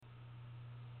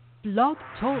Blog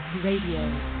Talk Radio.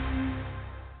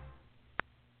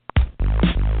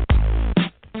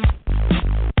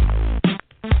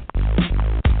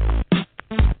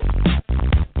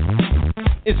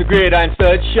 It's the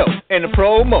GridironStuds show and the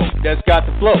promo that's got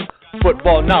the flow.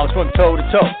 Football knowledge from toe to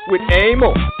toe with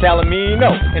Amo, Talamino,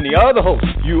 and the other host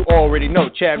you already know.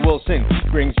 Chad Wilson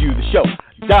brings you the show.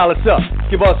 Dial us up,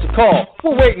 give us a call.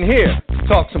 We're waiting here to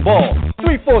talk some ball.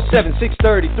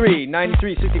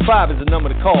 347-633-9365 is the number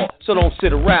to call. So don't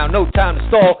sit around, no time to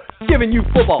stall. Giving you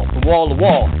football from wall to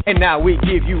wall. And now we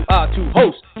give you our two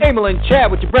hosts, Emil and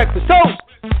Chad, with your breakfast toast.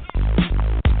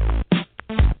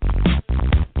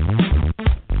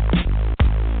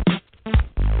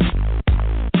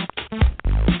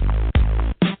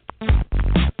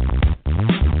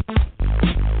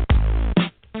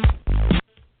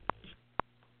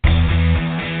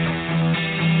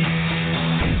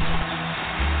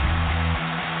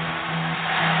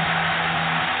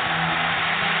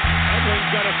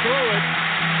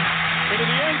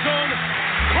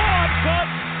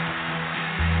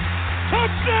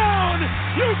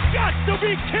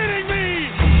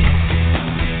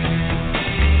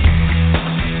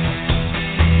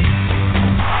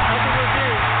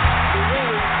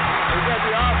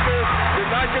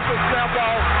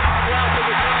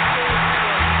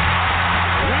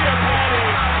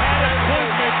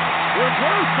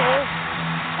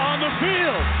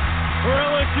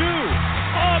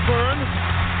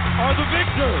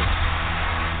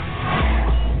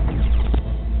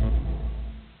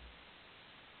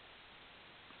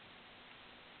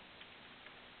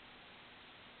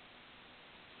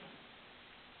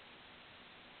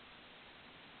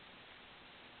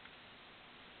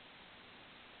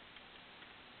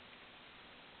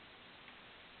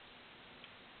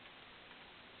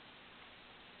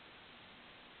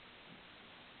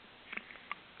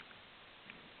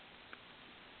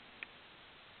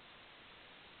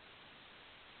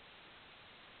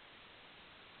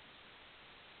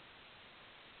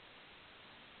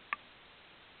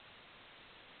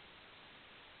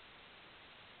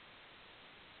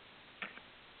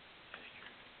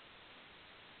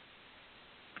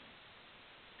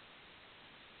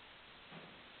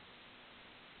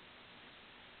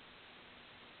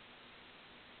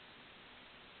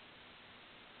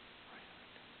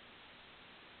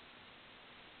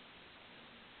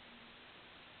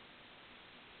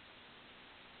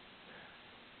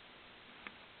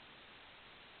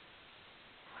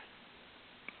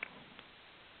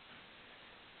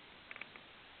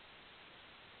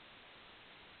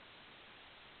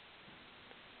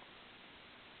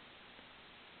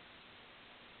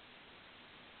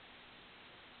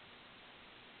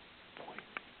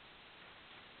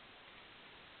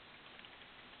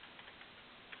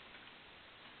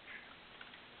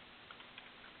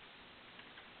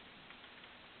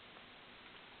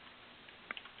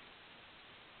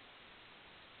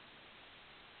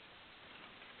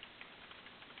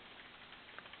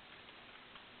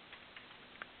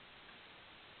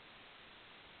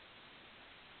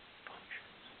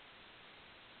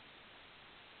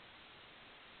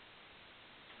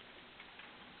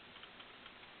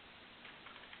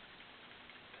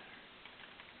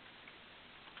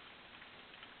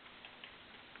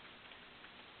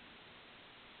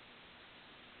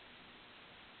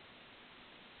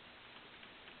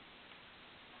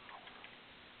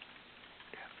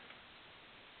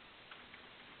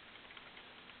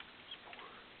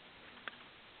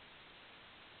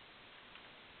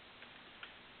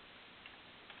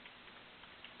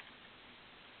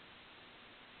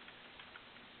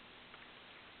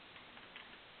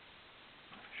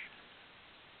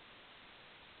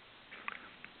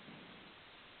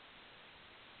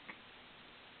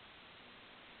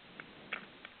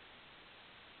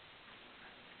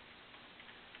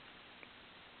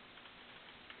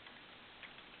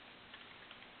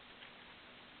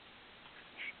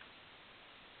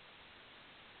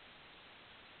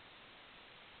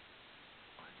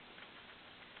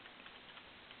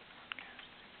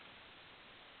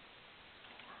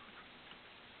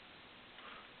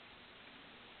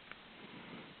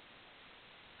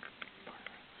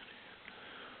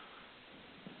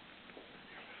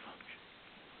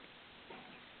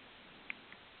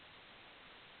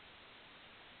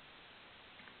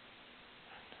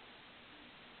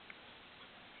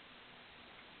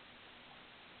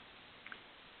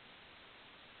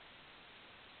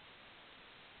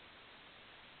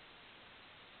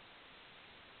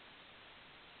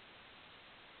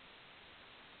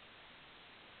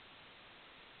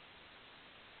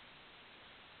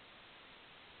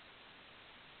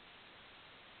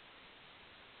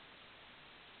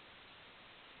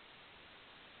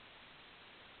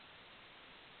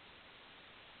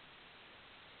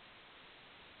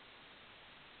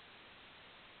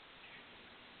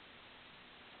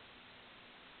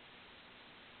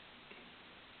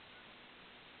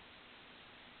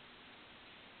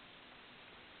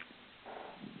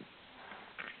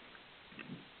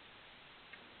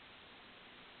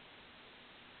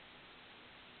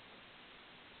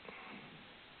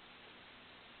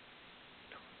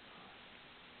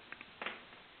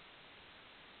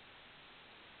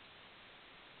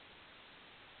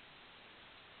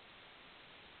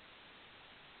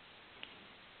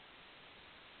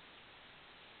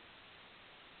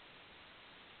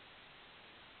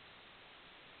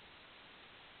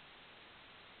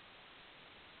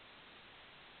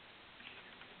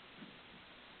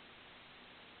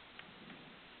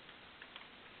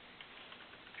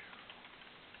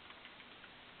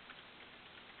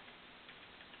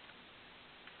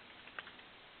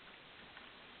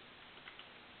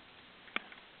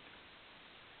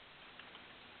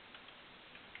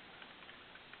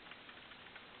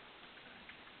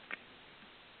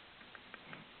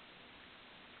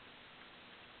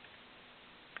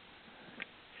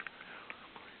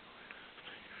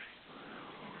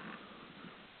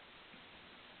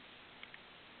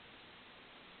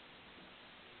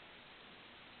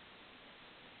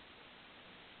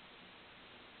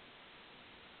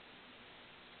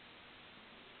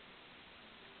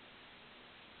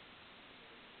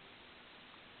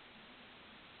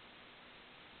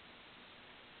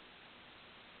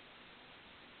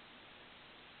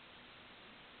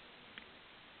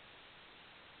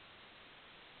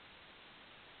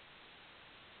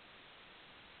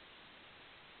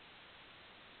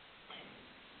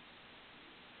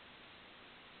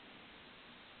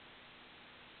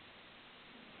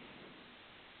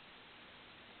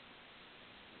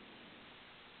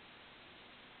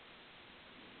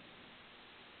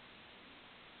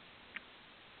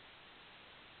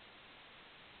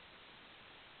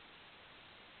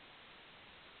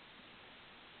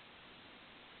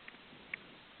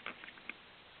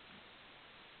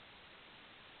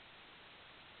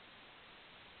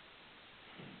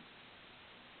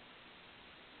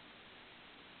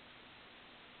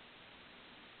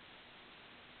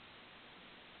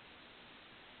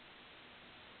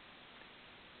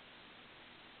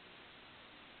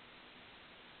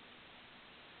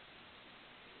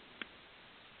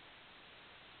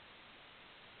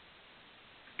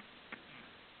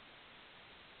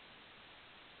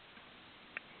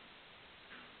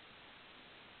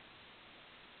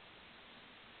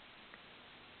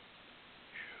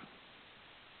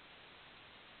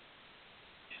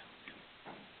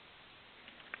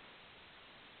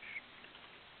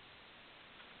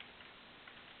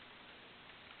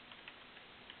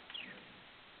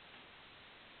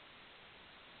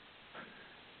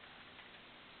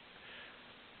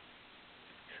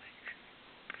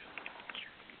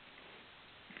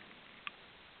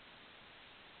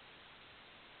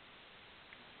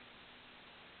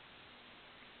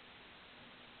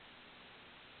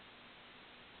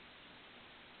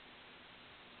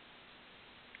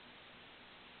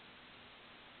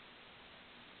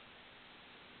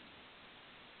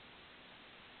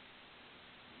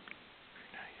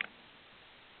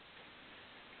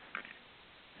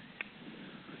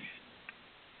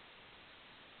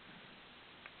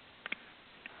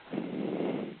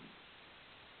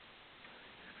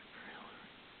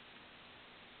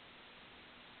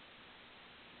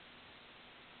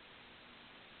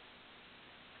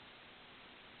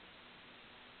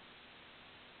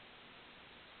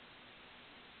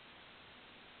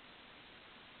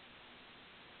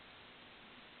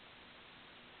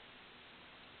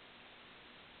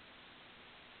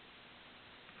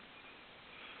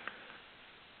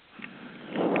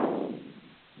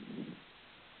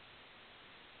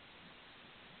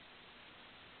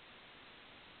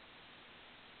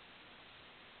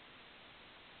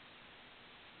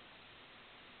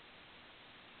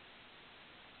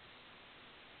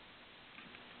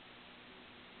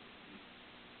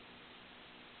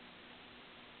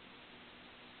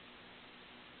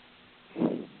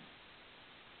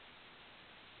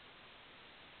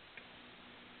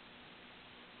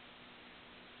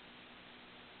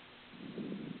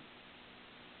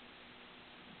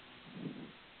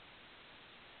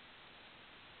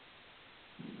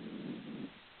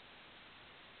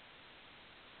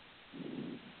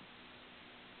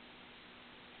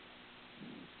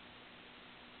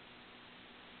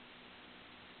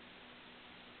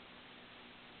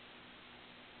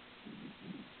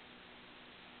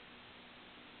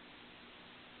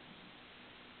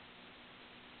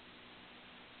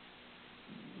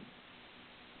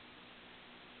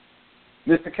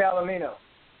 Mr. Calamino.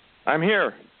 I'm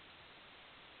here.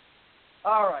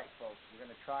 All right, folks, we're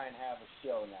going to try and have a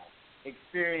show now.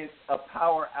 Experience a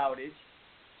power outage.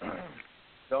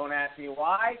 Don't ask me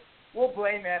why. We'll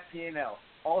blame FP&L,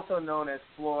 also known as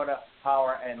Florida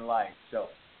Power and Light. So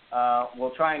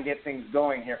we'll try and get things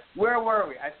going here. Where were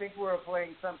we? I think we were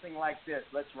playing something like this.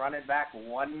 Let's run it back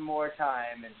one more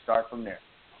time and start from there.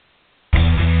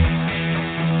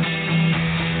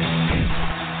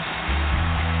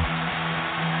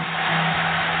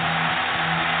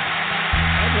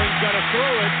 Edwin's got to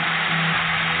throw it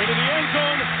into the end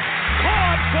zone.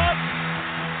 Caught, but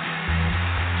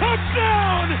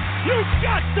touchdown! You've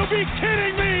got to be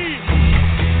kidding me!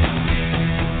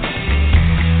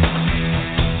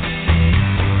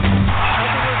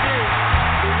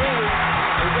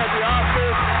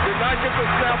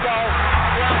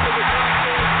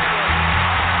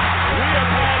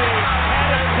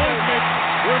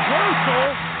 Reversal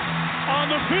on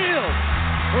the field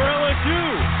for LSU.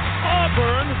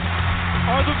 Auburn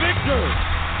are the victors.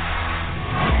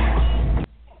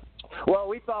 Well,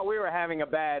 we thought we were having a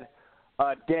bad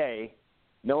day.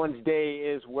 No one's day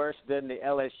is worse than the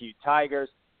LSU Tigers.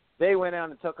 They went out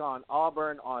and took on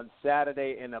Auburn on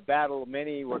Saturday in a battle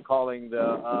many were calling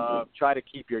the try to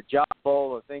keep your job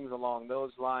bowl or things along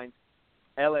those lines.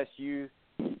 LSU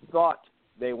thought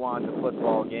they won the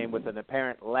football game with an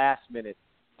apparent last-minute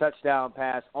touchdown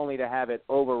pass, only to have it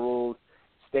overruled,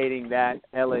 stating that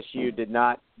LSU did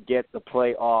not get the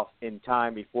play off in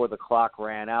time before the clock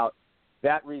ran out.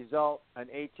 That result, an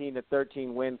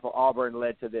 18-13 win for Auburn,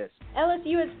 led to this.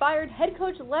 LSU has fired head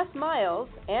coach Les Miles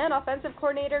and offensive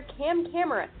coordinator Cam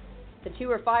Cameron. The two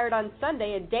were fired on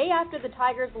Sunday, a day after the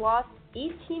Tigers lost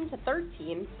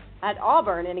 18-13 at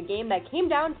Auburn in a game that came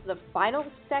down to the final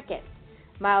second.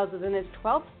 Miles is in his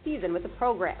 12th season with the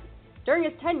program. During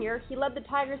his tenure, he led the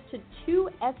Tigers to 2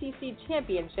 SEC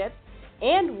championships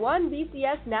and 1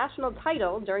 BCS national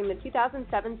title during the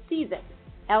 2007 season.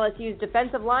 LSU's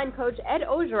defensive line coach Ed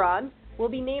Ogeron will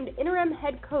be named interim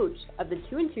head coach of the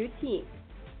 2-2 team.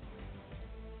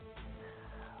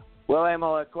 Well,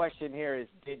 Emma, the question here is,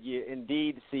 did you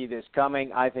indeed see this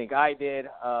coming? I think I did.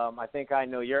 I think I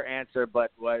know your answer,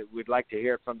 but we'd like to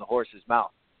hear it from the horse's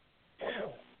mouth.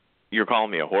 You're calling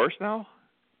me a horse now?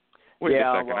 Wait a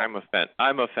second, well,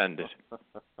 I'm offended.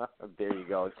 There you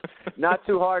go. It's not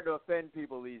too hard to offend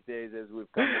people these days, as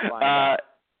we've come to find out.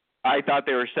 I thought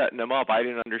they were setting them up. I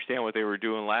didn't understand what they were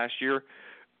doing last year.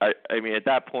 I mean, at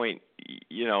that point,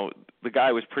 you know, the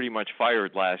guy was pretty much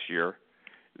fired last year,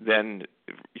 then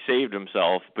saved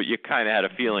himself, but you kind of had a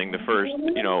feeling the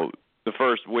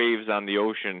first waves on the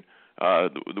ocean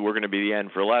were going to be the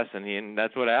end for Les, and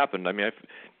that's what happened. I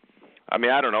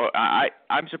mean, I don't know.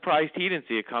 I'm surprised he didn't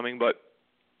see it coming, but,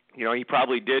 you know, he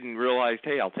probably did and realized,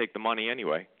 hey, I'll take the money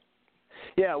anyway.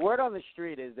 Yeah, word on the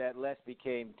street is that Les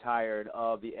became tired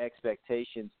of the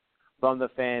expectations from the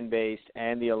fan base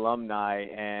and the alumni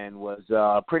and was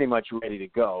pretty much ready to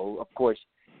go. Of course,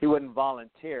 he wouldn't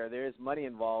volunteer. There is money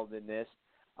involved in this.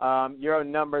 You're a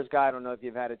numbers guy. I don't know if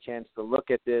you've had a chance to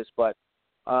look at this, but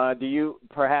do you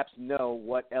perhaps know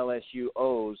what LSU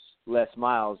owes Les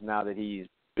Miles now that he's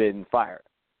been fired?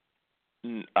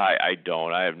 I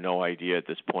don't. I have no idea at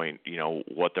this point, you know,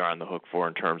 what they're on the hook for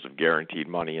in terms of guaranteed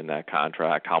money in that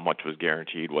contract, how much was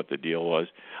guaranteed, what the deal was.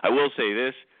 I will say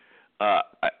this,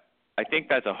 I think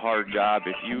that's a hard job.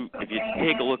 If you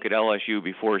take a look at LSU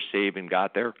before Saban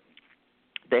got there,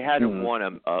 they hadn't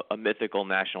won a mythical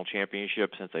national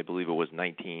championship since I believe it was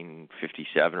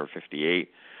 1957 or 58.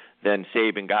 Then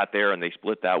Saban got there, and they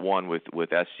split that one with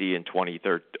SC in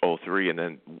 2003, and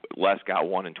then Les got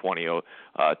one in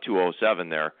 2007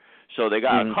 there. So they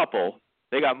got a couple.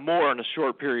 They got more in a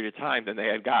short period of time than they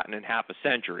had gotten in half a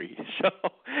century. So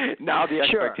now the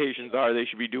expectations are they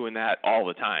should be doing that all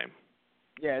the time.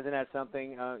 Yeah, isn't that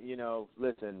something? You know,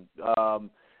 listen,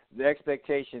 the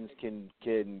expectations can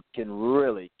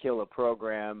really kill a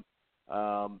program,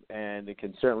 and it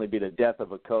can certainly be the death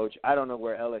of a coach. I don't know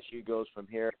where LSU goes from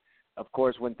here. Of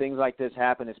course, when things like this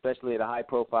happen, especially at a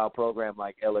high-profile program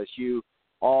like LSU,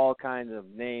 all kinds of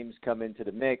names come into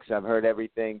the mix. I've heard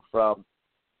everything from,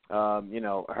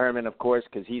 Herman, of course,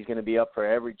 because he's going to be up for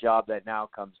every job that now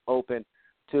comes open,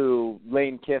 to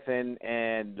Lane Kiffin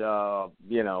and,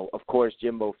 of course,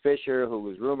 Jimbo Fisher, who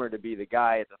was rumored to be the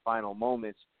guy at the final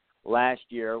moments last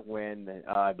year when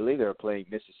I believe they were playing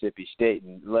Mississippi State,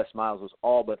 and Les Miles was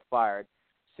all but fired,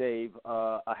 save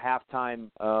a halftime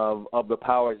of the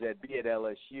powers that be at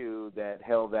LSU that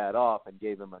held that off and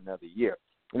gave him another year.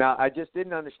 Now, I just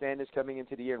didn't understand this coming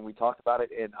into the year, and we talked about it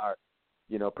in our,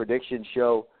 prediction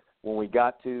show when we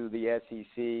got to the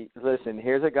SEC. Listen,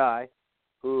 here's a guy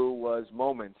who was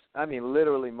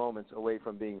literally moments away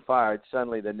from being fired.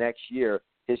 Suddenly the next year,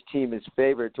 his team is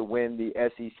favored to win the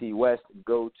SEC West,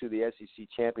 go to the SEC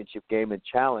championship game and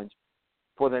challenge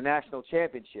for the national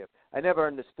championship. I never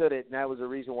understood it, and that was the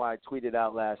reason why I tweeted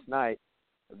out last night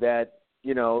that,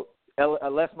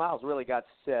 Les Miles really got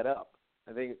set up.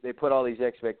 I think they put all these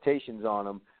expectations on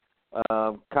him,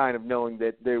 kind of knowing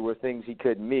that there were things he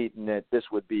couldn't meet and that this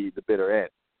would be the bitter end.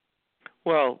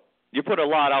 Well, you put a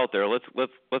lot out there. Let's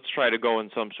try to go in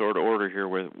some sort of order here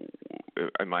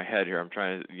in my head here. I'm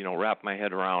trying to wrap my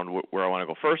head around where I want to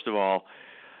go. First of all,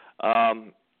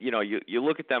 you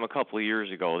look at them a couple of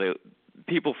years ago.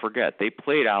 People forget they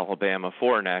played Alabama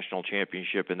for a national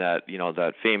championship in that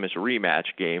that famous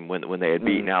rematch game when they had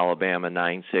beaten Alabama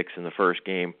 9-6 in the first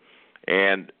game,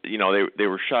 and they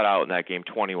were shut out in that game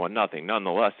 21-0.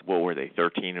 Nonetheless, what were they,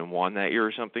 13-1 that year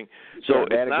or something? So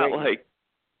it's not like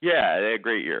they had a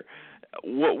great year.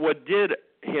 What did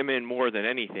him in more than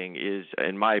anything is,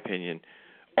 in my opinion,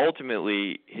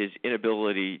 ultimately his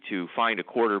inability to find a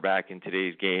quarterback in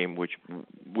today's game, which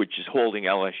is holding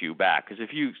LSU back. Because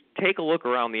if you take a look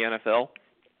around the NFL,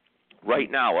 right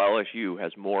now LSU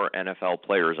has more NFL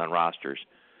players on rosters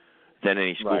than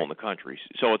any school in the country.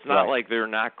 So it's not like they're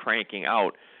not cranking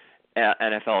out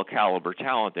NFL caliber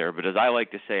talent there. But as I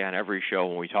like to say on every show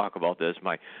when we talk about this,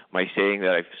 my saying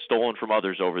that I've stolen from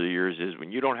others over the years is,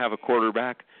 when you don't have a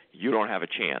quarterback, you don't have a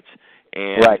chance.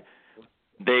 And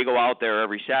they go out there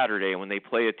every Saturday, and when they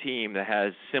play a team that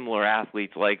has similar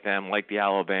athletes like them, like the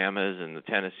Alabamas and the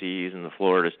Tennessees and the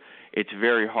Floridas, it's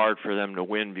very hard for them to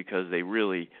win because they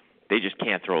just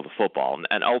can't throw the football.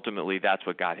 And ultimately that's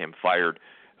what got him fired.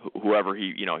 Whoever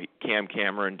Cam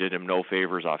Cameron did him no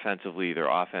favors offensively. Their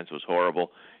offense was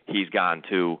horrible. He's gone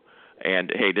too.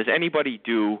 And, hey, does anybody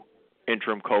do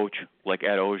interim coach like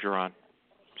Ed Orgeron?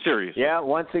 Seriously. Yeah,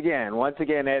 once again,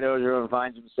 Ed Orgeron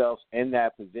finds himself in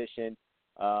that position.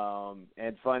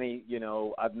 And funny,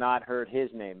 I've not heard his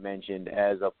name mentioned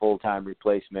as a full-time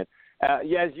replacement.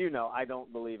 As you know, I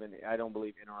don't believe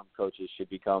interim coaches should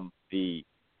become the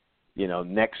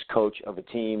next coach of a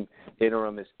team.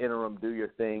 Interim is interim, do your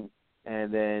thing,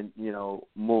 and then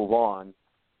move on.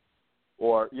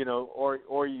 Or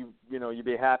you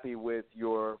be happy with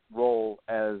your role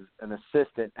as an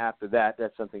assistant after that.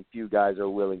 That's something few guys are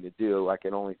willing to do. I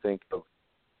can only think of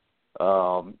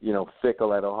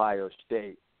Fickle at Ohio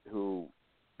State, who,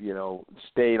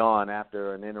 stayed on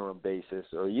after an interim basis,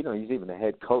 or he's even a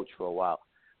head coach for a while,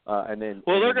 and then.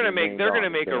 Well, they're going to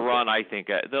make a run. I think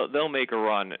they'll make a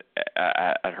run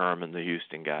at Herman, the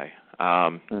Houston guy.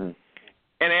 And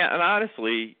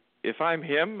honestly, if I'm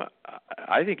him,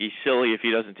 I think he's silly if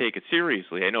he doesn't take it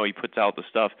seriously. I know he puts out the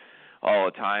stuff all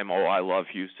the time. Oh, I love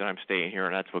Houston. I'm staying here,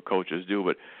 and that's what coaches do,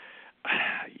 but.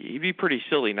 You'd be pretty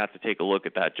silly not to take a look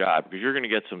at that job, because you're going to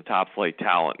get some top-flight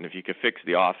talent, and if you could fix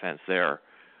the offense there,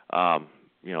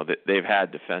 they've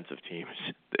had defensive teams.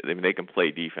 They can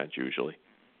play defense usually.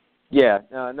 Yeah,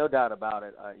 no doubt about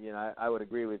it. I would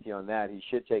agree with you on that. He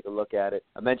should take a look at it.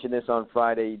 I mentioned this on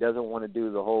Friday. He doesn't want to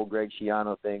do the whole Greg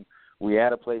Schiano thing. We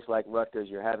had a place like Rutgers,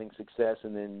 you're having success,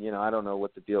 and then, I don't know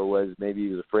what the deal was. Maybe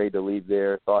he was afraid to leave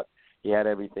there, thought he had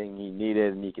everything he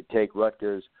needed, and he could take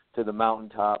Rutgers to the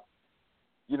mountaintop.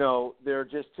 There are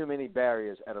just too many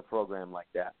barriers at a program like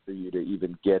that for you to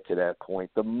even get to that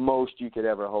point. The most you could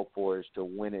ever hope for is to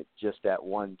win it just at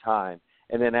one time.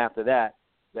 And then after that,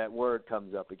 that word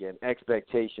comes up again,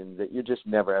 expectations that you're just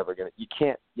never, ever going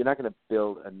to – you're not going to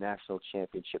build a national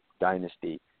championship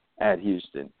dynasty at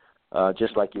Houston,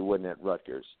 just like you wouldn't at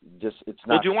Rutgers. It's not.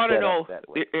 Well, do you want to know that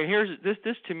way. Here's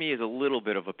this to me is a little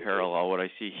bit of a parallel. What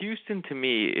I see, Houston to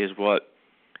me is what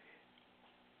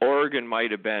Oregon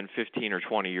might have been 15 or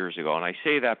 20 years ago, and I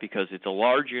say that because it's a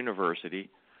large university.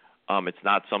 It's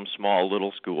not some small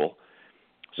little school.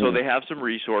 So they have some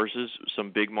resources, some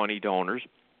big money donors,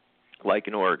 like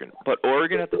in Oregon. But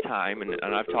Oregon at the time, and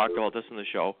I've talked about this in the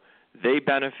show, they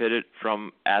benefited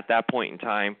from, at that point in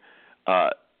time,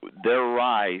 their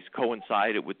rise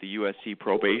coincided with the USC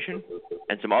probation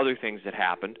and some other things that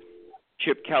happened.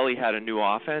 Chip Kelly had a new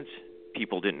offense.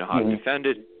 People didn't know how to defend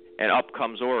it. And up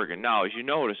comes Oregon. Now, as you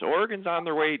notice, Oregon's on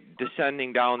their way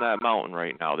descending down that mountain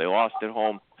right now. They lost at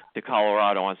home to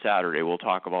Colorado on Saturday. We'll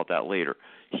talk about that later.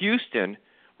 Houston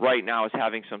right now is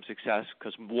having some success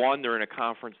because, one, they're in a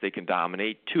conference they can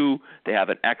dominate. Two, they have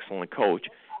an excellent coach.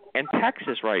 And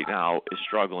Texas right now is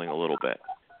struggling a little bit.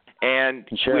 And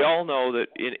we all know that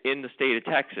in the state of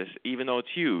Texas, even though it's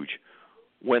huge,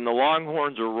 when the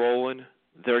Longhorns are rolling,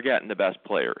 they're getting the best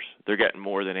players. They're getting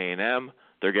more than A&M.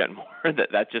 They're getting more.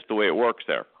 That's just the way it works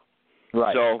there.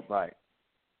 Right. So, right.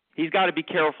 he's got to be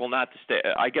careful not to stay.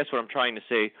 I guess what I'm trying to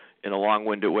say in a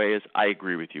long-winded way is I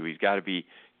agree with you. He's got to be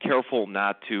careful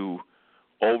not to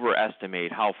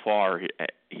overestimate how far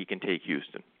he can take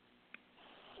Houston.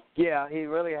 Yeah, he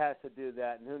really has to do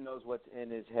that, and who knows what's in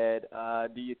his head.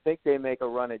 Do you think they make a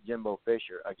run at Jimbo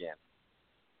Fisher again?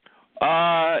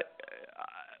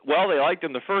 Well, they liked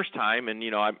him the first time, and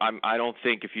I don't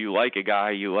think if you like a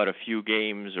guy, you let a few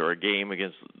games or a game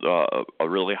against a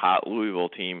really hot Louisville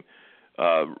team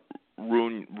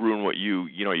ruin what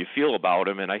you feel about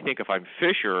him. And I think if I'm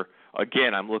Fisher,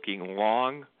 again, I'm looking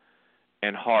long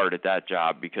and hard at that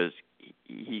job because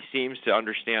he seems to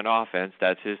understand offense.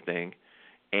 That's his thing.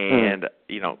 And,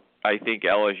 I think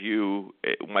LSU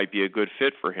might be a good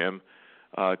fit for him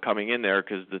coming in there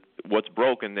because what's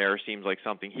broken there seems like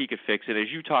something he could fix. And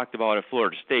as you talked about at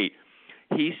Florida State,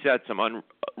 he set some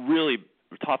really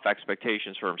tough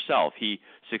expectations for himself. He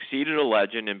succeeded a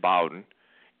legend in Bowden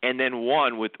and then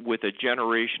won with a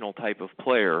generational type of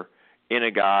player in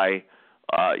a guy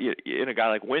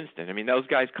like Winston. I mean, those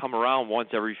guys come around once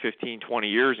every 15, 20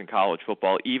 years in college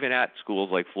football, even at schools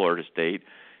like Florida State.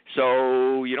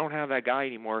 So you don't have that guy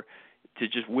anymore to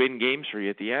just win games for you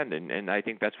at the end. And I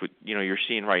think that's what, you're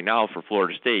seeing right now for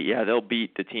Florida State. Yeah, they'll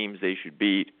beat the teams they should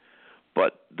beat,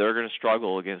 but they're going to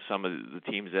struggle against some of the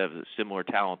teams that have similar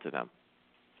talent to them.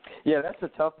 Yeah, that's the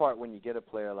tough part when you get a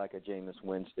player like a Jameis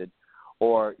Winston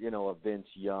or, a Vince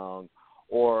Young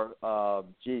or,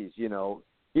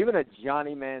 even a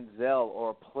Johnny Manziel or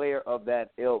a player of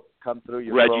that ilk come through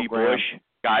your Reggie program. Bush,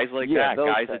 guys like that,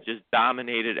 guys guys. that just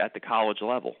dominated at the college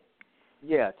level.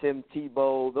 Yeah, Tim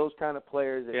Tebow, those kind of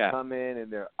players that come in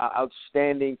and they're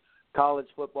outstanding college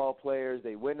football players.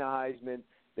 They win the Heisman.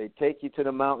 They take you to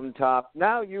the mountaintop.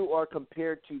 Now you are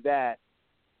compared to that,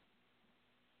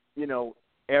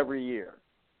 every year.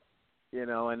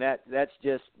 And that's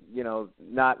just,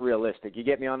 not realistic. You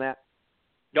get me on that?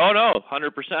 No,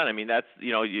 100%. I mean, that's,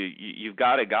 you've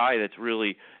got a guy that's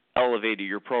really elevated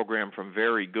your program from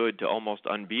very good to almost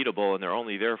unbeatable, and they're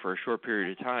only there for a short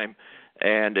period of time.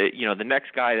 And, the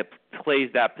next guy that plays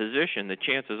that position, the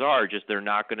chances are just they're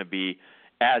not going to be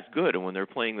as good. And when they're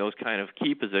playing those kind of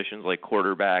key positions like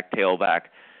quarterback, tailback,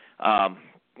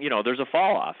 there's a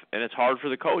fall-off. And it's hard for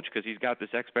the coach because he's got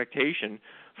this expectation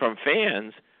from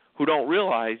fans who don't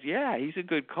realize, he's a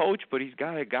good coach, but he's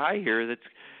got a guy here that's,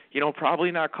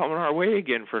 probably not coming our way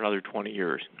again for another 20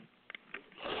 years.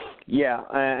 Yeah,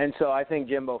 and so I think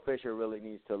Jimbo Fisher really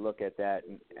needs to look at that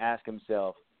and ask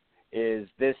himself, is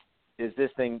this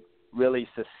thing really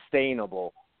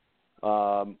sustainable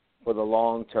for the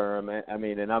long term? I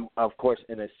mean, and I'm of course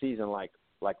in a season like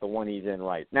the one he's in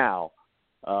right now,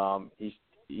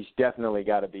 he's definitely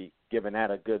got to be given that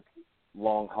a good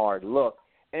long hard look.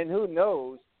 And who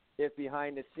knows if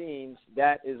behind the scenes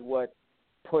that is what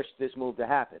pushed this move to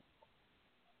happen.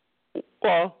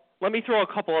 Well, let me throw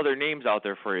a couple other names out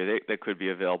there for you that could be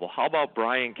available. How about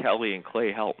Brian Kelly and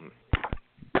Clay Helton?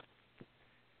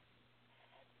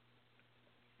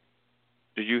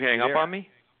 Did you hang up on me?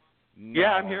 No,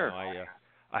 yeah, I'm here.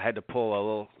 I had to pull a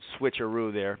little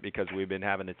switcheroo there because we've been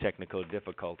having the technical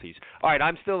difficulties. All right,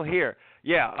 I'm still here.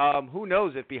 Yeah, who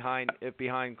knows if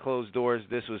behind closed doors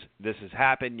this has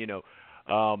happened?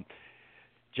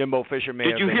 Jimbo Fisher may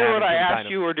have been. Did you hear what I asked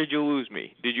you, or did you lose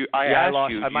me? Did you? I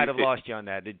might have lost you on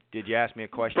that. Did you ask me a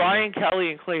question? Brian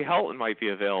Kelly and Clay Helton might be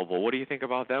available. What do you think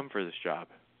about them for this job?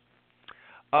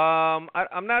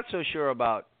 I'm not so sure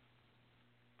about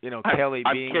Kelly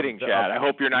being. I'm kidding, Chad. I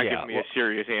hope you're not giving me a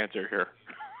serious answer here.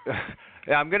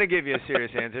 Yeah, I'm going to give you a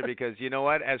serious answer because you know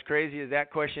what? As crazy as that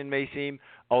question may seem,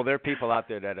 there are people out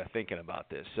there that are thinking about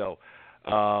this. So.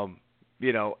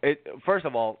 First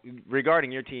of all,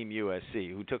 regarding your team,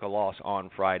 USC, who took a loss on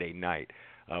Friday night,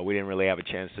 we didn't really have a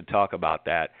chance to talk about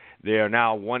that. They are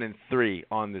now 1-3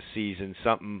 on the season.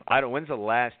 When's the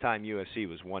last time USC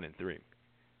was 1-3?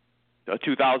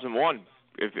 2001.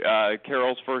 If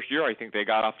Carroll's first year, I think they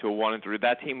got off to a 1-3.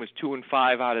 That team was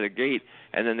 2-5 out of the gate,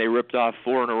 and then they ripped off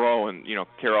 4 in a row, and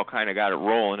Carroll kind of got it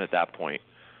rolling at that point.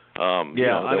 We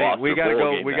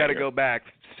got to go back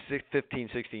 15,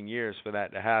 16 years for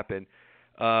that to happen.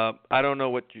 I don't know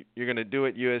what you're going to do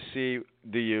at USC.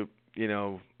 Do you,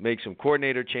 make some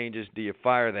coordinator changes? Do you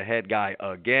fire the head guy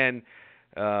again?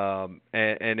 And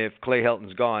if Clay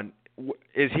Helton's gone,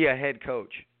 is he a head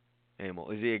coach, Emil?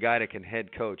 Is he a guy that can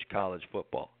head coach college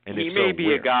football? And he may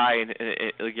be a guy, and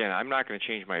again, I'm not going to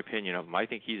change my opinion of him. I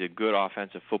think he's a good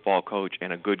offensive football coach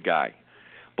and a good guy.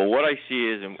 But what I see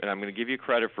is, and I'm going to give you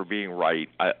credit for being right.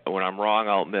 When I'm wrong,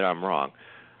 I'll admit I'm wrong.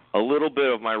 A little bit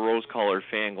of my rose-colored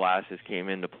fan glasses came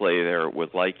into play there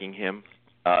with liking him,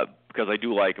 because I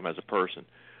do like him as a person.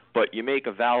 But you make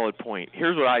a valid point.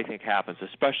 Here's what I think happens,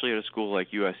 especially at a school like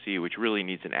USC, which really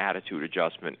needs an attitude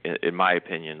adjustment, in my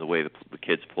opinion, the way the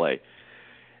kids play.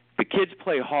 The kids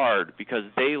play hard because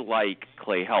they like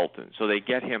Clay Helton, so they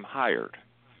get him hired.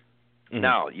 Mm-hmm.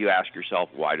 Now, you ask yourself,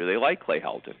 why do they like Clay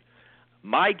Helton?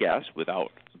 My guess,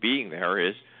 without being there,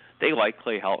 is they like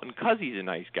Clay Helton because he's a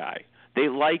nice guy. They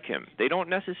like him. They don't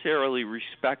necessarily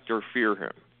respect or fear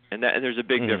him, and there's a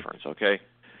big difference, okay?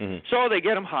 Mm-hmm. So they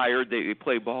get him hired. They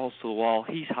play balls to the wall.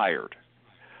 He's hired.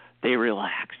 They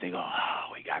relax. They go,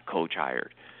 oh, we got coach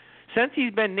hired. Since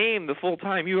he's been named the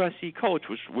full-time USC coach,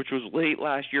 which was late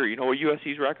last year, you know what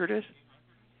USC's record is?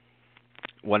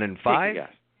 1-5?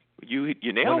 You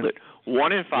nailed it.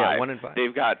 1-5. Yeah, 1-5.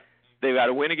 They've got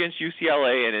a win against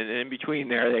UCLA, and in between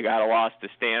there, they got a loss to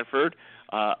Stanford,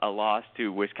 a loss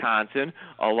to Wisconsin,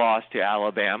 a loss to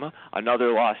Alabama,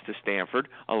 another loss to Stanford,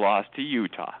 a loss to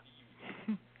Utah.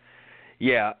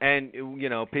 Yeah, and,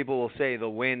 people will say the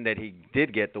win that he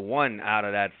did get, the one out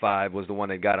of that 5, was the one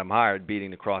that got him hired, beating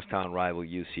the crosstown rival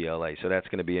UCLA. So that's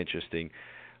going to be interesting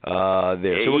there. So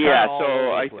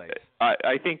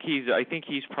I think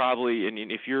he's probably, and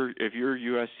if you're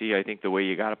USC, I think the way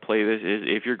you got to play this is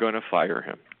if you're going to fire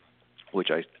him, which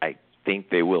I think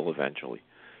they will eventually.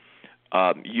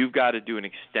 You've got to do an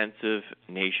extensive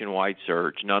nationwide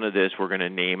search. None of this, we're going to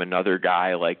name another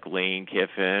guy like Lane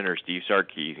Kiffin or Steve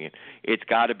Sarkisian. It's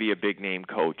got to be a big-name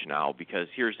coach now, because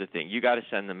here's the thing. You got to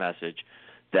send the message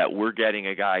that we're getting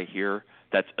a guy here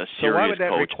that's a serious coach. So why would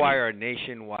that require a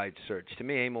nationwide search? To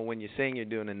me, Emil, when you're saying you're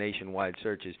doing a nationwide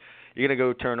search, you're going to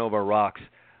go turn over rocks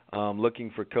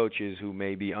looking for coaches who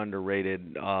may be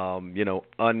underrated,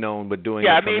 unknown, but doing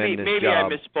a tremendous maybe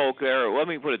job. I misspoke there. Let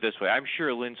me put it this way. I'm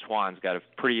sure Lynn Swan's got a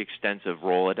pretty extensive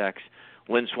Rolodex.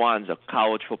 Lynn Swan's a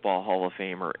college football Hall of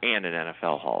Famer and an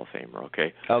NFL Hall of Famer,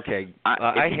 okay? Okay.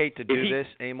 I hate to do this,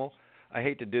 Emil. I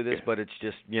hate to do this, but it's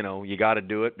just, you got to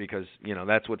do it because,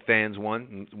 that's what fans want,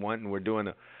 and we're doing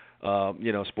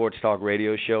a, sports talk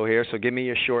radio show here. So give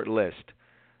me a short list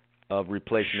of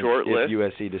replacements if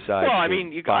USC decides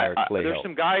to fire Clay There's Helton.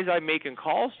 some guys I'm making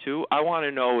calls to. I want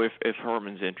to know if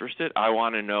Herman's interested. I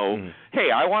want to know,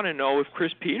 I want to know if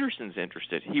Chris Peterson's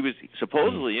interested. He was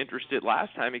supposedly interested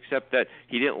last time, except that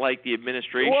he didn't like the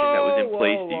administration that was in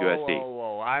place to USC.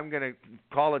 Whoa. I'm going to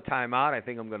call a timeout. I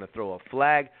think I'm going to throw a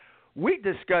flag. We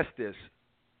discussed this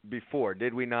before,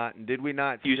 did we not? You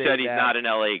said he's not an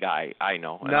LA guy. I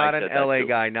know. Not an LA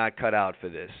guy, not cut out for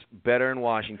this. Better in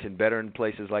Washington, better in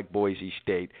places like Boise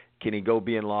State. Can he go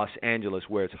be in Los Angeles,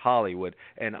 where it's Hollywood,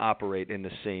 and operate in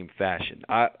the same fashion?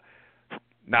 Now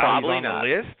Probably he's on not. the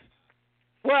list?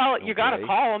 Well, you got to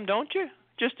call him, don't you?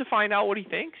 Just to find out what he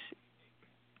thinks.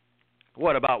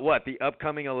 What about what? The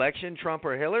upcoming election, Trump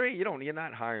or Hillary? You're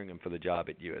not hiring him for the job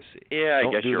at USC. Yeah,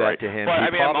 I guess you're right. Don't do that to him.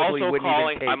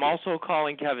 But I'm also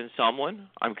calling Kevin Sumlin.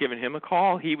 I'm giving him a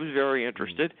call. He was very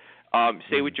interested.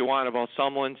 Say what you want about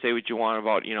Sumlin. Say what you want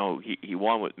about, he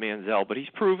won with Manziel, but he's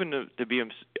proven to be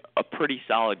a pretty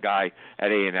solid guy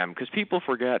at A&M, because people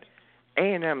forget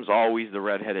A&M's always the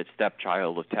redheaded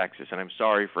stepchild of Texas, and I'm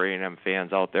sorry for A&M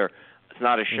fans out there. It's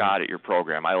not a shot at your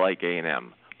program. I like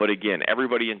A&M. But again,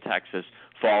 everybody in Texas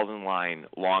falls in line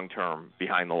long-term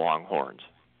behind the Longhorns,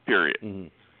 period.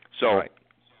 So, right.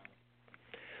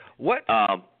 What?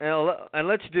 And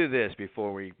let's do this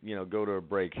before we, go to a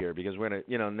break here, because we're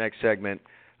gonna, next segment,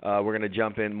 we're gonna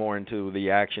jump in more into the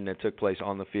action that took place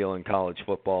on the field in college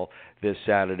football this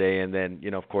Saturday, and then,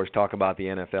 of course, talk about the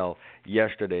NFL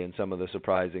yesterday and some of the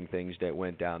surprising things that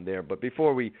went down there. But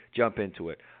before we jump into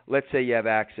it, let's say you have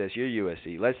access. You're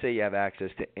USC. Let's say you have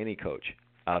access to any coach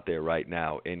out there right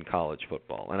now in college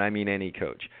football, and I mean any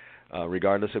coach,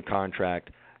 regardless of contract,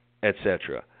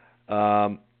 etc.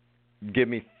 Give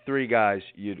me 3 guys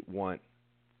you'd want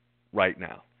right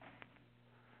now.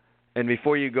 And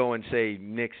before you go and say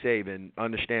Nick Saban,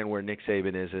 understand where Nick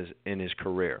Saban is in his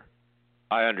career.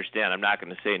 I understand. I'm not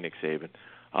going to say Nick Saban.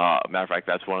 Matter of fact,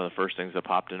 that's one of the first things that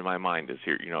popped into my mind is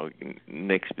here.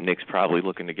 Nick's probably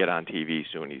looking to get on TV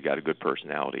soon. He's got a good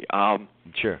personality.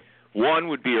 Sure. One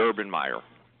would be Urban Meyer.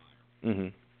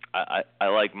 I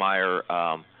like Meyer.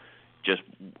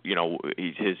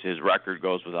 His record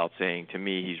goes without saying. To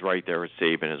me, he's right there with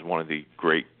Saban as one of the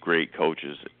great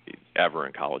coaches ever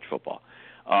in college football.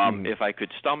 If I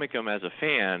could stomach him as a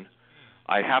fan,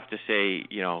 I'd have to say,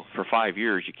 for 5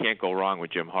 years, you can't go wrong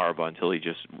with Jim Harbaugh until he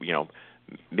just,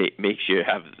 makes you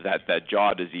have that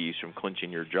jaw disease from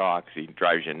clenching your jaw because he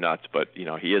drives you nuts. But he is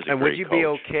a great coach. And would you be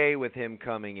okay with him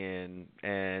coming in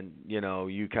and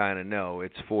you kind of know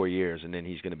it's 4 years and then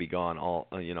he's going to be gone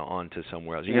on to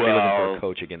somewhere else? You're going to be looking for a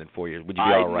coach again in 4 years. Would you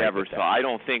be all right with that? I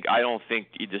don't think,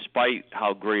 despite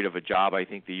how great of a job I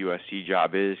think the USC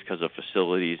job is because of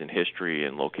facilities and history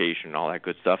and location and all that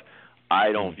good stuff,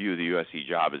 I don't view the USC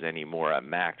job as any more at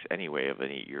max anyway of an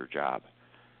 8-year job.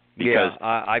 Because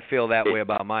I feel that way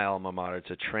about my alma mater. It's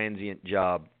a transient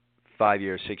job, 5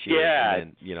 years, 6 years,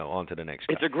 and then on to the next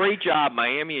guy. It's a great job.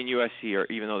 Miami and USC are,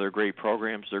 even though they're great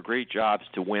programs, they're great jobs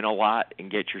to win a lot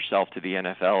and get yourself to the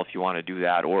NFL if you want to do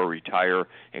that, or retire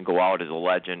and go out as a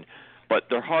legend. But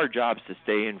they're hard jobs to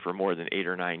stay in for more than 8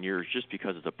 or 9 years just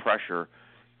because of the pressure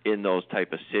in those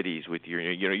type of cities. With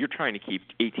you're trying to keep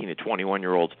 18 to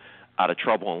 21-year-olds out of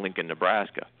trouble in Lincoln,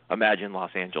 Nebraska. Imagine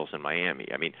Los Angeles and Miami.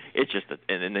 I mean, it's just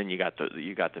and then you got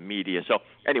the media. So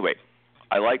anyway,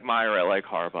 I like Meyer, I like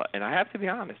Harbaugh, and I have to be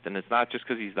honest, and it's not just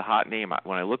because he's the hot name.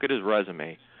 When I look at his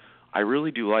resume, I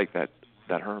really do like that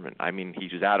Herman. I mean,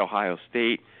 he's at Ohio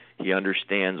State. He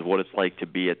understands what it's like to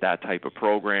be at that type of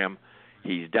program.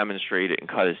 He's demonstrated and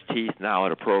cut his teeth now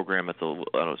at a program at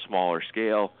a smaller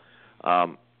scale.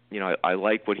 I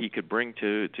like what he could bring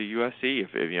to USC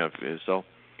if so.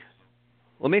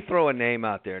 Let me throw a name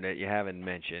out there that you haven't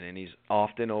mentioned, and he's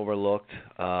often overlooked,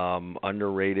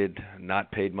 underrated,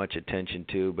 not paid much attention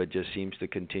to, but just seems to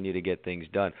continue to get things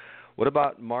done. What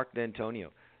about Mark D'Antonio?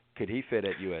 Could he fit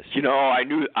at USC? I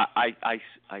knew.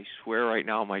 I swear right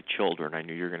now, my children, I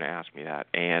knew you were going to ask me that,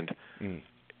 and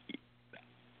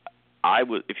I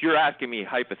would. If you're asking me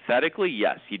hypothetically,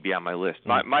 yes, he'd be on my list.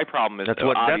 My problem is that's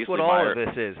what all of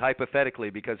this is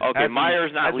hypothetically, because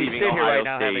Meyer's not leaving. As we sit here right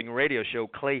now State. having a radio show,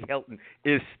 Clay Helton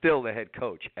is still the head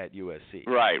coach at USC.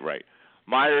 Right.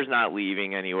 Meyer's not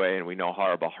leaving anyway, and we know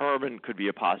Harbaugh. Herman could be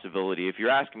a possibility. If you're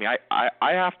asking me, I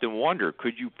have to wonder,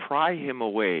 could you pry him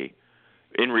away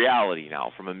in reality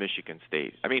now from a Michigan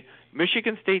State? I mean,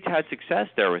 Michigan State's had success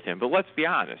there with him, but let's be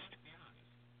honest.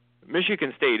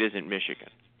 Michigan State isn't Michigan.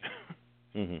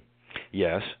 Mm-hmm.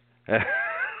 Yes. Thank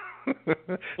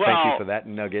you for that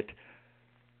nugget.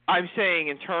 I'm saying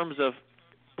in terms of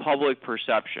public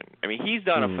perception. I mean, he's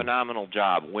done a phenomenal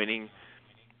job winning,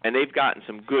 and they've gotten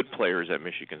some good players at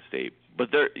Michigan State.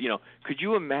 But could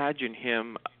you imagine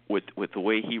him with the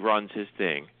way he runs his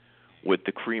thing, with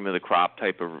the cream of the crop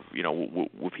type of,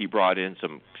 if he brought in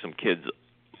some kids,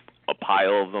 a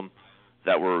pile of them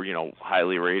that were,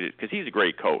 highly rated, because he's a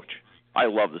great coach. I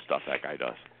love the stuff that guy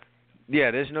does.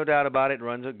 Yeah, there's no doubt about it.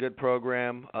 Runs a good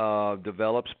program,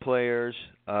 develops players.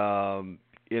 I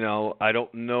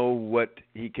don't know what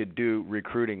he could do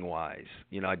recruiting-wise.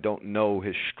 I don't know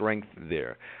his strength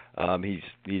there.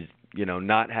 He's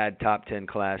not had top 10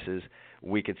 classes.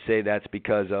 We could say that's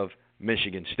because of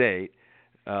Michigan State,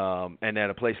 and that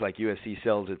a place like USC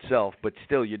sells itself. But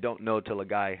still, you don't know till a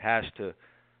guy has to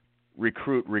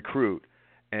recruit,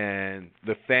 and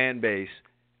the fan base,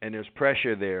 and there's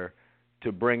pressure there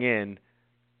to bring in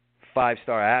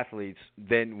 5-star athletes,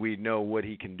 then we know what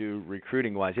he can do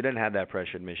recruiting-wise. He doesn't have that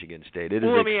pressure at Michigan State. It is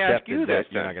let me ask you that this.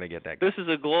 You're not going to get that guy. This is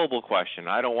a global question.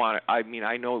 I don't want to. I mean,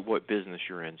 I know what business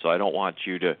you're in, so I don't want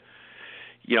you to.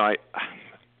 I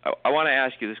want to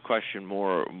ask you this question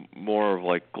more of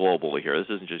like globally here.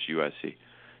 This isn't just USC.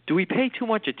 Do we pay too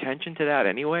much attention to that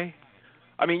anyway?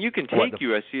 I mean, you can take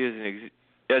USC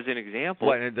as an example.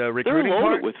 What, the recruiting They're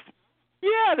loaded part? with.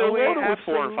 Yeah, they're loaded with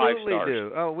 4 and 5 stars.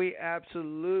 Do. Oh, we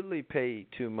absolutely pay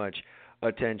too much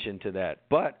attention to that.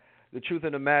 But the truth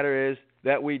of the matter is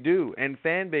that we do, and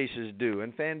fan bases do,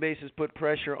 and fan bases put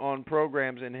pressure on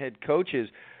programs and head coaches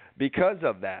because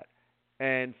of that.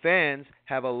 And fans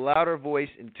have a louder voice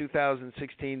in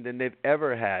 2016 than they've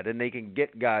ever had, and they can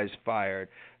get guys fired.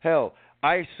 Hell,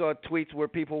 I saw tweets where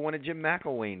people wanted Jim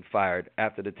McElwain fired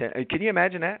after the 10. Can you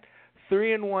imagine that?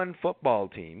 3-1 football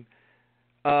team.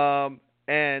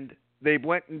 And they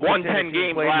won 10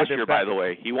 games last year, by the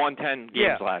way. He won 10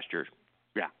 games last year.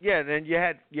 Yeah. Yeah, and then you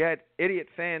had idiot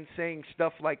fans saying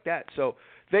stuff like that. So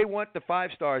they want the 5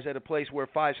 stars at a place where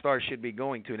 5 stars should be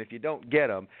going to. And if you don't get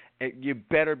them, you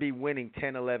better be winning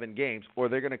 10, 11 games, or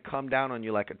they're going to come down on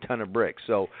you like a ton of bricks.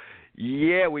 So,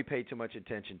 yeah, we pay too much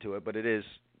attention to it, but it is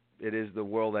the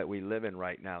world that we live in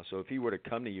right now. So if he were to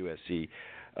come to USC,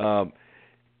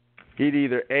 he'd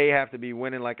either, A, have to be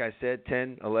winning, like I said,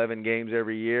 10, 11 games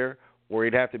every year, or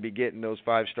he'd have to be getting those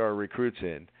 5-star recruits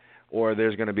in, or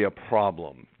there's going to be a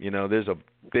problem. There's a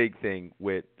big thing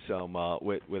with some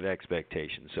with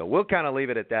expectations. So we'll kind of leave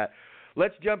it at that.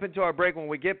 Let's jump into our break. When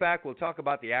we get back, we'll talk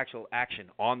about the actual action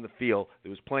on the field. There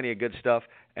was plenty of good stuff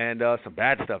and some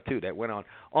bad stuff, too, that went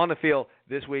on the field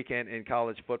this weekend in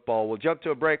college football. We'll jump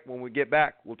to a break. When we get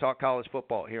back, we'll talk college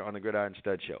football here on the Gridiron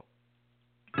Studs Show.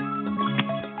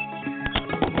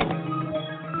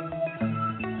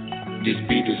 Just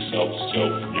be the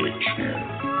self-rich.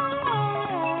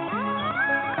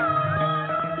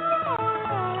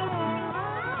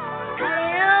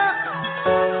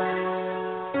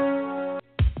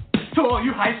 To all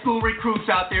you high school recruits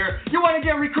out there, you want to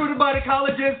get recruited by the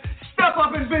colleges? Step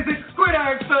up and visit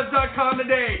GridironStuds.com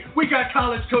today. We got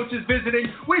college coaches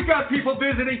visiting. We've got people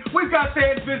visiting. We've got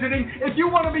fans visiting. If you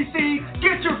want to be seen,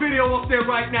 get your video up there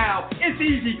right now. It's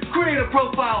easy. Create a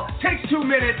profile. Takes 2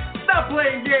 minutes. Stop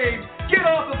playing games. Get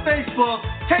off of Facebook.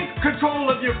 Take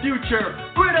control of your future.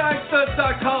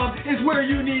 GridironStuds.com is where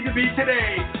you need to be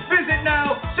today. Visit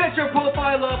now, set your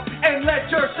profile up, and let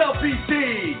yourself be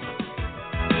seen.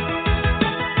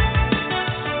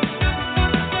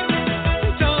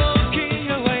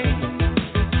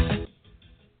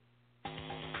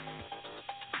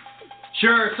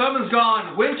 Sure, summer's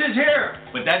gone, winter's here,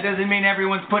 but that doesn't mean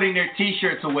everyone's putting their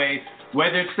t-shirts away.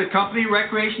 Whether it's the company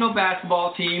recreational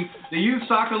basketball team, the youth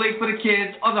soccer league for the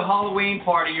kids, or the Halloween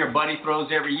party your buddy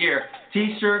throws every year,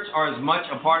 t-shirts are as much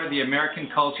a part of the American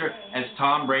culture as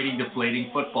Tom Brady deflating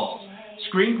footballs.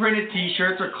 Screen-printed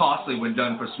t-shirts are costly when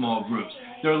done for small groups.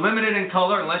 They're limited in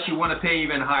color unless you want to pay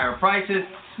even higher prices.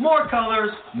 More colors,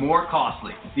 more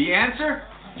costly. The answer?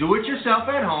 Do it yourself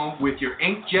at home with your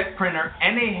inkjet printer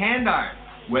and a hand iron.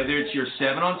 Whether it's your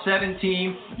 7-on-7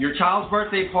 team, your child's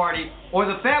birthday party, or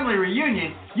the family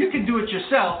reunion, you can do it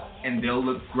yourself and they'll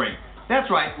look great. That's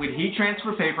right, with heat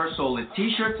transfer paper sold at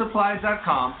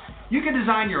tshirtsupplies.com, you can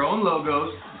design your own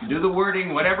logos, you can do the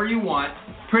wording whatever you want,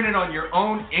 print it on your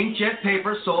own inkjet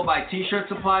paper sold by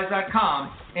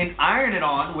tshirtsupplies.com, and iron it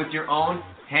on with your own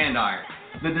hand iron.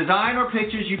 The design or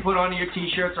pictures you put onto your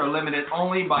t-shirts are limited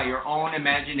only by your own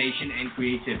imagination and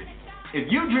creativity.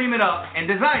 If you dream it up and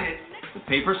design it, the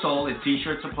paper sold at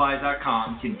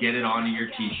tshirtsupplies.com can get it onto your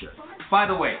t-shirt. By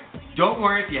the way, don't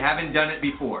worry if you haven't done it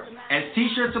before. As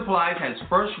T-Shirt Supplies has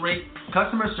first-rate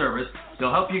customer service,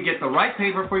 they'll help you get the right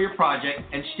paper for your project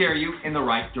and steer you in the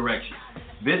right direction.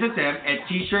 Visit them at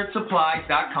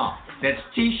tshirtsupplies.com. That's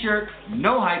t-shirt,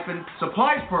 no hyphen,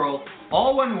 supplies plural,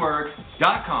 all one word,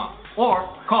 .com.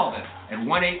 Or call them at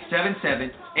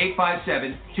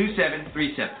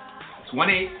 1-877-857-2737. It's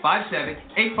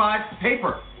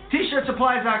 1-857-85-PAPER.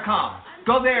 tshirtsupplies.com.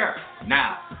 Go there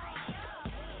now.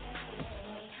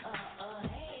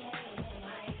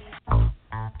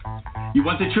 You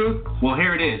want the truth? Well,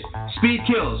 here it is. Speed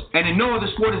kills, and in no other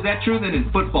sport is that true than in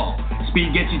football.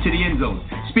 Speed gets you to the end zone.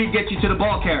 Speed gets you to the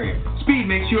ball carrier. Speed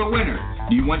makes you a winner.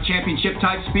 Do you want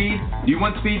championship-type speed? Do you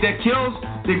want speed that kills?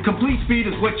 Then Complete Speed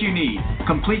is what you need.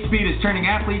 Complete Speed is turning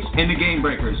athletes into game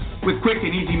breakers. With quick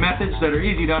and easy methods that are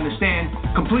easy to understand,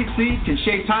 Complete Speed can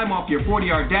shave time off your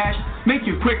 40-yard dash, make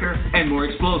you quicker and more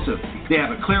explosive. They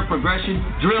have a clear progression,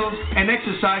 drills, and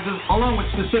exercises along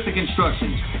with specific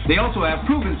instructions. They also have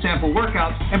proven sample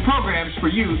workouts and programs for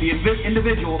you, the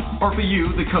individual, or for you,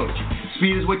 the coach.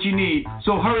 Speed is what you need,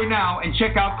 so hurry now and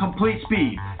check out Complete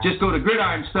Speed. Just go to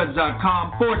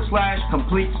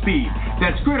GridironStuds.com/Complete Speed.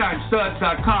 That's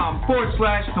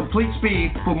GridironStuds.com/Complete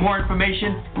Speed for more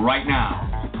information right now.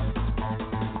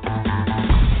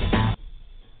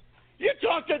 You're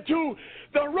talking to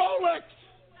the Rolex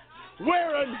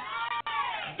wearing,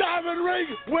 diamond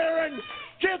ring wearing,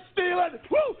 kid stealing,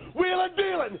 wheeling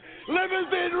dealing,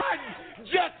 limousine riding,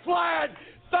 jet flying,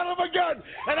 son of a gun,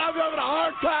 and I'm having a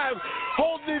hard time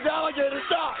holding these alligators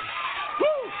down. Woo!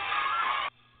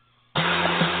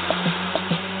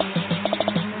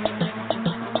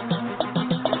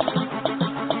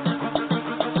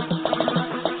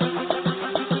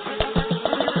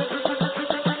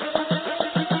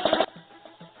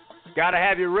 Got to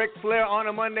have your Ric Flair on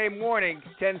a Monday morning,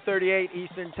 10:38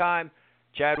 Eastern Time.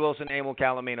 Chad Wilson, Emil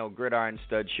Calomino, Gridiron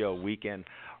Stud Show Weekend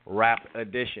Wrap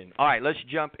Edition. All right, let's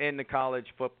jump into college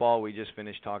football. We just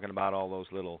finished talking about all those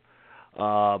little,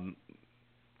 the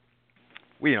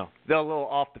little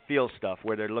off-the-field stuff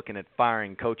where they're looking at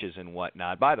firing coaches and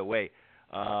whatnot. By the way,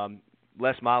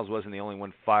 Les Miles wasn't the only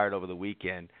one fired over the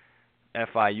weekend.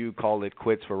 FIU called it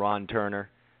quits for Ron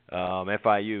Turner.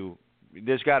 FIU,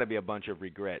 there's got to be a bunch of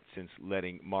regret since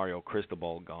letting Mario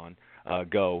Cristobal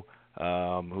go,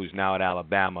 who's now at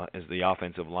Alabama as the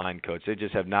offensive line coach. They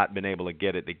just have not been able to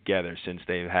get it together since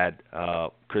they've had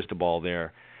Cristobal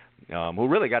there, who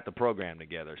really got the program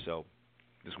together. So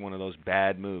just one of those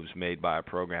bad moves made by a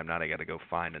program. Now they got to go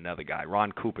find another guy.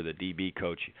 Ron Cooper, the DB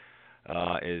coach,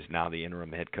 is now the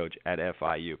interim head coach at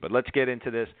FIU. But let's get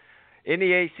into this. In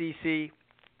the ACC,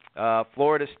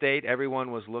 Florida State,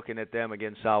 everyone was looking at them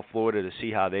against South Florida to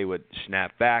see how they would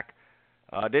snap back.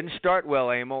 Didn't start well,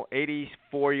 Emil.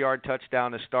 84-yard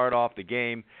touchdown to start off the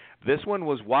game. This one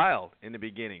was wild in the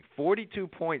beginning. 42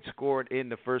 points scored in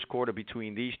the first quarter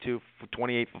between these two,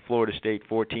 28 for Florida State,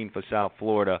 14 for South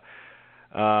Florida.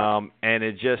 And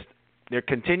there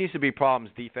continues to be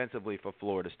problems defensively for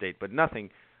Florida State, but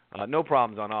no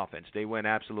problems on offense. They went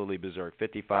absolutely berserk.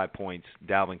 55 points.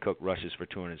 Dalvin Cook rushes for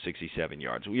 267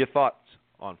 yards. What are your thoughts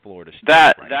on Florida State?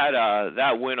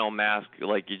 That win will mask,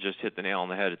 like you just hit the nail on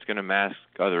the head. It's going to mask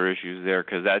other issues there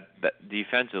because that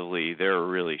defensively they're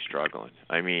really struggling.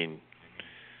 I mean,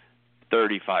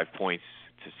 35 points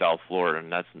to South Florida,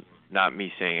 and that's not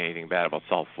me saying anything bad about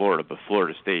South Florida, but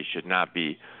Florida State should not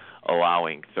be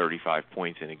allowing 35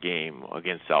 points in a game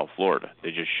against South Florida.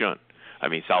 They just shouldn't. I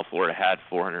mean, South Florida had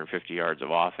 450 yards of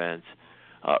offense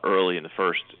early in the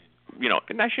first.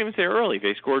 And I shouldn't even say early.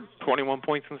 They scored 21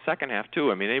 points in the second half,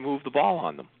 too. I mean, they moved the ball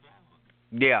on them.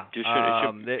 Yeah.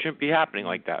 It shouldn't be happening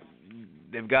like that.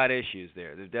 They've got issues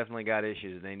there. They've definitely got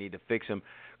issues. They need to fix them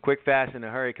quick, fast, in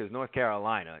a hurry because North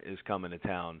Carolina is coming to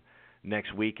town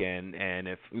next weekend. And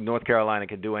if North Carolina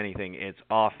can do anything, it's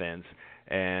offense.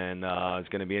 And it's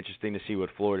going to be interesting to see what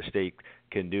Florida State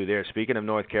can do there. Speaking of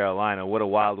North Carolina, what a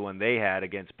wild one they had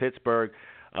against Pittsburgh.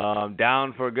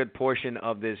 Down for a good portion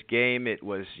of this game. It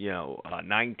was,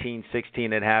 19-16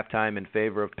 at halftime in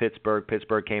favor of Pittsburgh.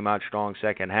 Pittsburgh came out strong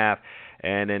second half,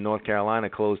 and then North Carolina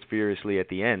closed furiously at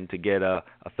the end to get a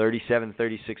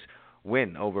 37-36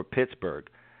 win over Pittsburgh.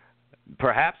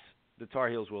 Perhaps the Tar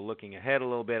Heels were looking ahead a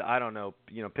little bit. I don't know.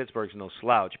 Pittsburgh's no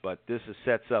slouch, but this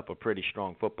sets up a pretty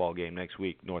strong football game next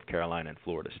week, North Carolina and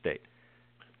Florida State.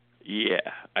 Yeah,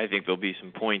 I think there'll be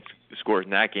some points scored in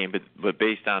that game, but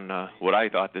based on what I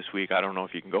thought this week, I don't know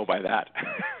if you can go by that.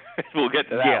 We'll get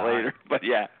to that later, but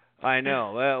yeah. I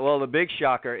know. Well, the big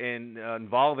shocker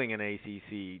involving an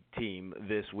ACC team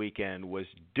this weekend was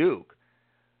Duke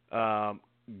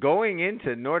going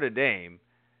into Notre Dame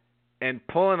and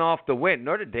pulling off the win.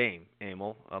 Notre Dame,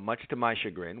 Emil, much to my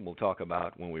chagrin, we'll talk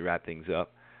about when we wrap things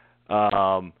up,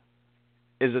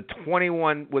 was a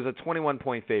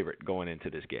 21-point favorite going into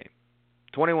this game.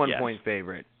 21-point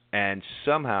favorite, and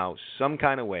somehow, some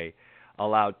kind of way,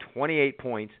 allowed 28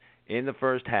 points in the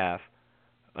first half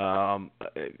to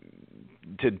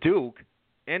Duke,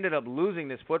 ended up losing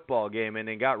this football game, and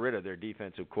then got rid of their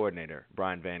defensive coordinator,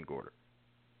 Brian Van Gorder.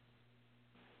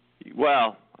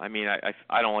 Well, I mean,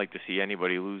 I don't like to see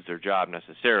anybody lose their job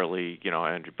necessarily,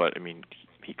 but I mean,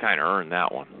 he kind of earned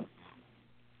that one.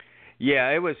 Yeah,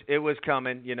 it was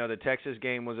coming. The Texas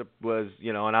game was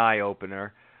an eye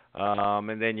opener,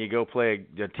 and then you go play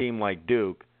a team like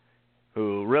Duke,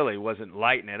 who really wasn't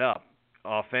lighting it up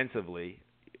offensively.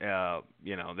 They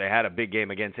had a big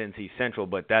game against NC Central,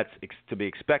 but that's to be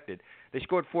expected. They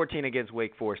scored 14 against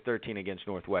Wake Forest, 13 against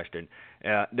Northwestern.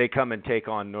 They come and take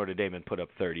on Notre Dame and put up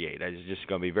 38. It's just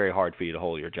going to be very hard for you to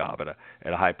hold your job at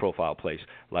a high-profile place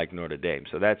like Notre Dame.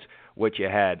 So that's what you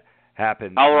had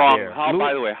happen how wrong, there.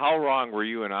 By the way, how wrong were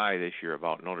you and I this year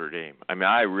about Notre Dame? I mean,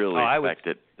 I really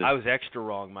expected this. I was extra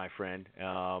wrong, my friend.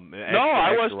 I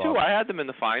was too. I had them in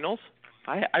the finals.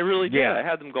 I really did. Yeah. I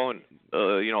had them going,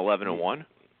 11-1.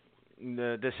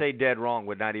 To say dead wrong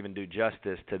would not even do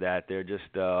justice to that. They're just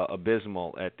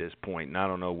abysmal at this point, and I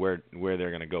don't know where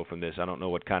they're going to go from this. I don't know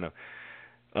what kind of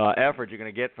effort you're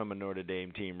going to get from a Notre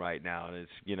Dame team right now. And it's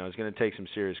going to take some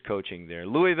serious coaching there.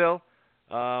 Louisville,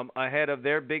 ahead of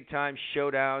their big-time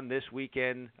showdown this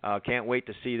weekend. Can't wait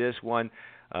to see this one.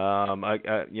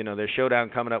 Their showdown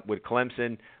coming up with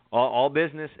Clemson. All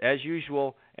business as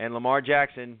usual. And Lamar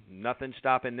Jackson, nothing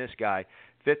stopping this guy.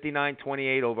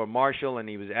 59-28 over Marshall, and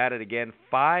he was at it again.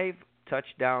 5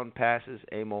 touchdown passes,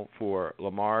 Emil, for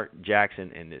Lamar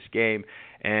Jackson in this game,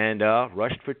 and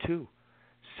rushed for 2.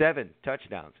 7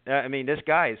 touchdowns. I mean, this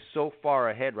guy is so far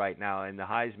ahead right now in the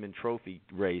Heisman Trophy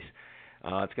race.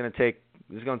 It's going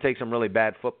to take some really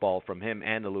bad football from him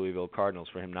and the Louisville Cardinals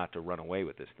for him not to run away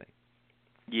with this thing.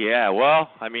 Yeah, well,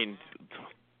 I mean,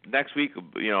 next week, is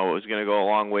going to go a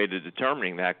long way to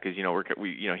determining that because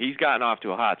he's gotten off to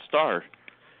a hot start.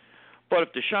 But if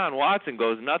Deshaun Watson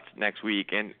goes nuts next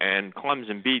week and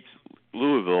Clemson beats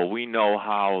Louisville, we know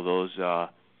how those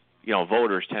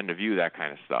voters tend to view that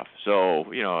kind of stuff.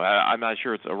 So I'm not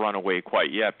sure it's a runaway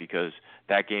quite yet because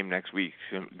that game next week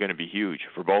is going to be huge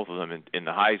for both of them in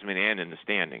the Heisman and in the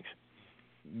standings.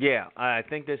 Yeah, I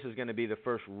think this is going to be the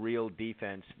first real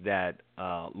defense that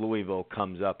Louisville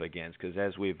comes up against because,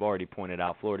 as we've already pointed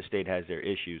out, Florida State has their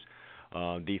issues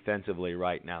defensively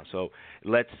right now. So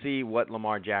let's see what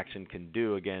Lamar Jackson can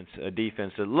do against a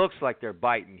defense that looks like they're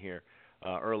biting here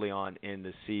early on in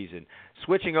the season.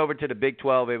 Switching over to the Big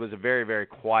 12, it was a very, very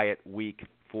quiet week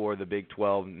for the Big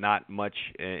 12. Not much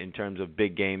in terms of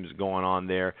big games going on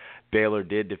there. Baylor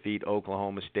did defeat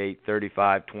Oklahoma State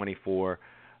 35-24,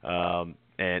 and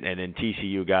then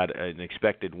TCU got an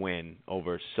expected win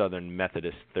over Southern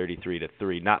Methodist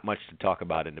 33-3. Not much to talk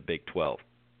about in the Big 12.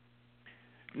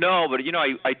 No, but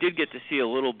I did get to see a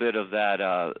little bit of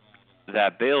that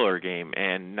Baylor game,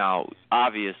 and now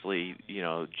obviously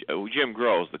Jim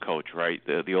Groh's the coach, right?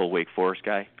 The old Wake Forest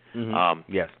guy.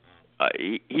 Mm-hmm. Yes.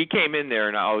 He came in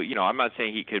there. Now I'm not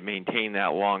saying he could maintain that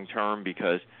long term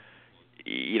because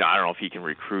I don't know if he can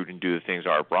recruit and do the things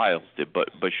Art Briles did, but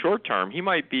short term he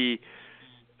might be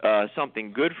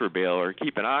something good for Baylor.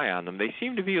 Keep an eye on them. They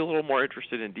seem to be a little more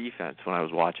interested in defense when I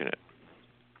was watching it.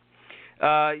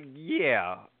 And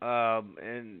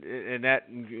that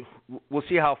we'll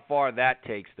see how far that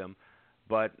takes them,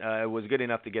 but it was good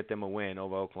enough to get them a win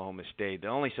over Oklahoma State. The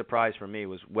only surprise for me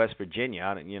was West Virginia.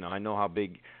 I know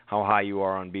how high you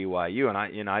are on BYU,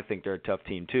 and I think they're a tough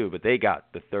team too. But they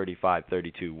got the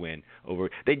 35-32 win over.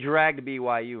 They dragged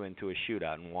BYU into a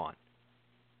shootout and won.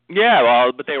 Yeah,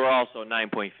 well, but they were also a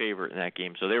 9-point favorite in that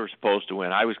game, so they were supposed to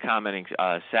win. I was commenting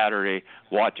Saturday,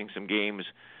 watching some games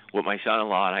with my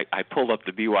son-in-law, and I pulled up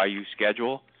the BYU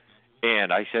schedule,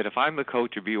 and I said, if I'm the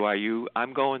coach of BYU,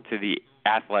 I'm going to the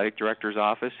athletic director's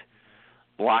office,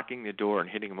 blocking the door and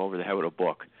hitting him over the head with a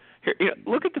book. Here,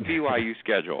 look at the BYU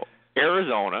schedule.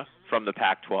 Arizona from the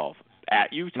Pac-12,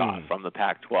 at Utah from the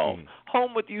Pac-12,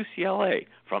 home with UCLA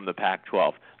from the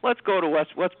Pac-12. Let's go to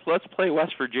let's play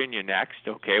West Virginia next.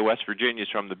 Okay, West Virginia's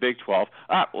from the Big 12.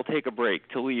 We'll take a break.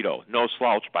 Toledo, no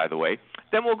slouch, by the way.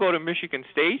 Then we'll go to Michigan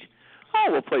State.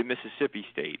 We'll play Mississippi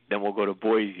State. Then we'll go to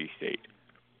Boise State.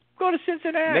 Go to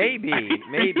Cincinnati.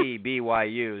 Maybe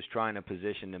BYU is trying to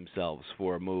position themselves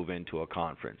for a move into a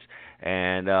conference,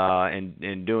 and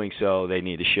in doing so, they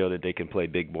need to show that they can play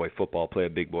big boy football, play a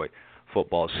big boy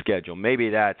football schedule. Maybe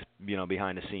that's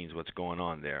behind the scenes what's going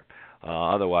on there.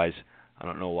 Otherwise, I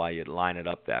don't know why you'd line it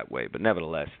up that way. But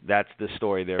nevertheless, that's the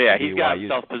story there. Yeah, he's got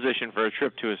himself positioned for a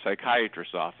trip to a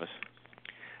psychiatrist's office.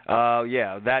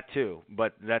 Yeah, that too.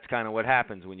 But that's kind of what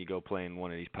happens when you go play in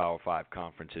one of these Power 5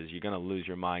 conferences. You're going to lose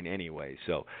your mind anyway.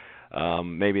 So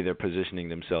maybe they're positioning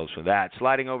themselves for that.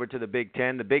 Sliding over to the Big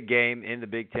Ten, the big game in the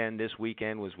Big Ten this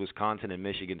weekend was Wisconsin and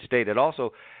Michigan State. It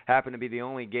also happened to be the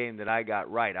only game that I got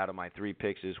right out of my 3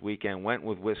 picks this weekend. Went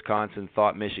with Wisconsin,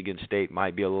 thought Michigan State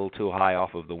might be a little too high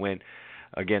off of the win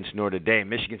against Notre Dame.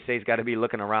 Michigan State's got to be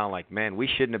looking around like, man, we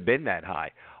shouldn't have been that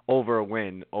high over a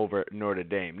win over Notre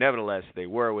Dame. Nevertheless, they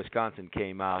were. Wisconsin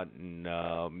came out and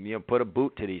put a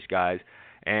boot to these guys.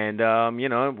 And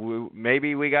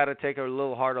maybe we got to take a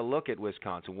little harder look at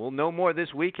Wisconsin. We'll know more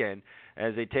this weekend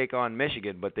as they take on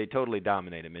Michigan, but they totally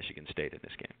dominated Michigan State in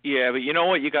this game. Yeah, but you know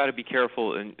what? You got to be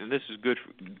careful, and this is good.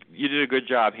 You did a good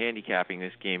job handicapping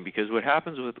this game because what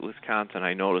happens with Wisconsin,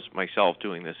 I noticed myself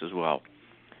doing this as well.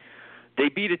 They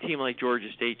beat a team like Georgia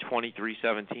State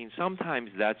 23-17. Sometimes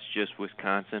that's just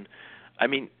Wisconsin. I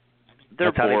mean,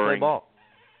 they're boring. That's how they play ball.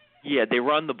 Yeah, they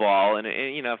run the ball, and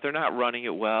if they're not running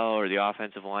it well, or the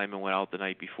offensive lineman went out the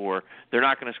night before, they're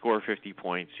not going to score 50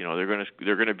 points. They're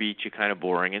going to beat you kind of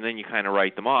boring, and then you kind of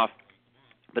write them off.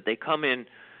 But they come in,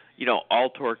 all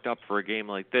torqued up for a game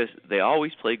like this. They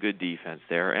always play good defense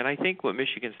there, and I think with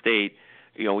Michigan State,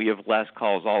 we have Les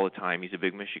calls all the time. He's a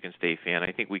big Michigan State fan.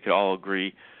 I think we could all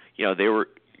agree. They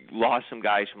lost some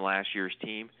guys from last year's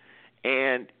team,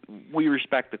 and we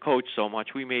respect the coach so much.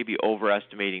 We may be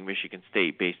overestimating Michigan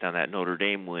State based on that Notre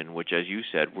Dame win, which, as you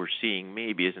said, we're seeing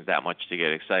maybe isn't that much to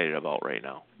get excited about right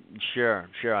now. Sure.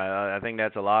 I think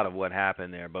that's a lot of what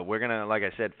happened there. But we're going to, like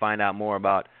I said, find out more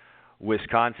about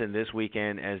Wisconsin this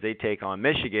weekend as they take on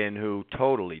Michigan, who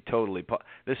totally,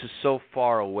 this is so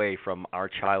far away from our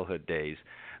childhood days.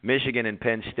 Michigan and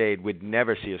Penn State would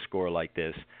never see a score like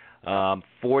this.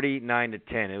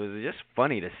 49-10. It was just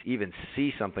funny to even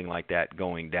see something like that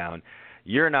going down.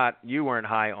 You weren't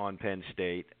high on Penn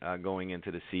State going into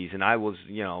the season. I was,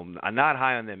 I'm not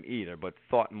high on them either, but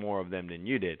thought more of them than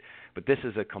you did. But this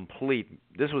was a complete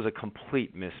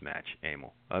mismatch,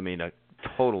 Emil. I mean, a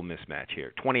total mismatch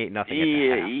here. 28-0 at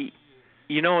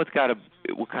the half.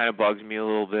 What kind of bugs me a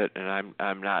little bit, and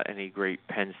I'm not any great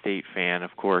Penn State fan,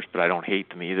 of course, but I don't hate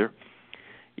them either.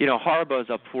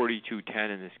 Harbaugh's up 42-10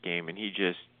 in this game, and he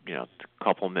just, a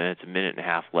couple minutes, a minute and a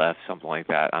half left, something like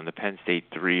that, on the Penn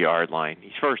State 3-yard line.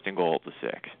 He's first and goal at the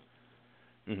 6.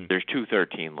 Mm-hmm. There's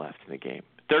 2:13 left in the game.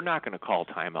 They're not going to call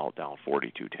timeout down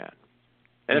 42-10.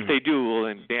 And if they do, well,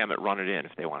 then damn it, run it in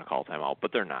if they want to call timeout.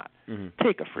 But they're not.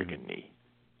 Take a freaking knee.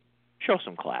 Show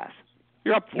some class.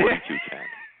 You're up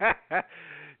 42-10.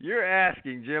 You're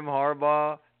asking Jim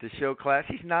Harbaugh to show class.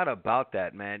 He's not about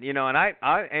that, man.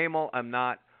 And Emil, I'm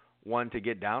not one to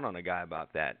get down on a guy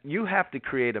about that. You have to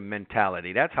create a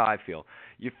mentality. That's how I feel.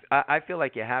 I feel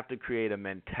like you have to create a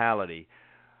mentality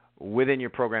within your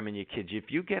program and your kids. If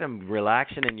you get them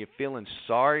relaxing and you're feeling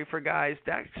sorry for guys,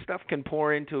 that stuff can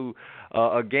pour into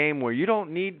a game where you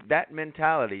don't need that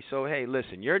mentality. So, hey,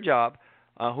 listen, your job,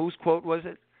 whose quote was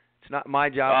it? It's not my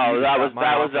job. Oh, that was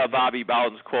Bobby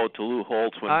Bowden's quote to Lou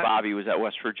Holtz when Bobby was at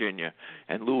West Virginia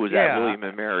and Lou was at William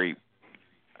 & Mary.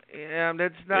 Yeah,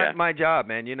 that's not my job,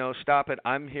 man. Stop it.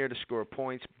 I'm here to score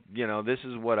points. This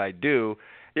is what I do.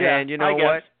 Yeah, and you know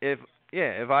what?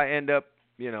 If I end up,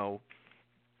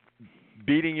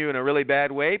 beating you in a really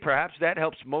bad way, perhaps that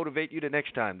helps motivate you the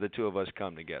next time the two of us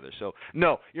come together. So,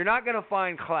 no, you're not going to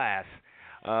find class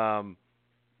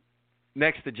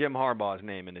next to Jim Harbaugh's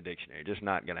name in the dictionary. Just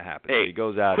not going to happen. Hey, he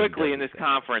goes out quickly in this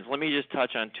conference, let me just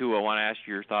touch on two. I want to ask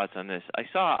you your thoughts on this. I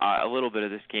saw a little bit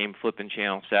of this game flipping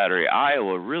channel Saturday.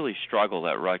 Iowa really struggled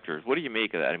at Rutgers. What do you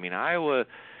make of that? I mean, Iowa,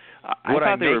 what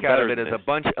I thought they were make better out of it than is this. a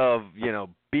bunch of,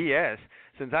 BS.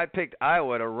 Since I picked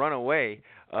Iowa to run away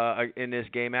in this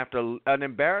game after an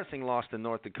embarrassing loss to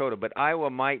North Dakota, but Iowa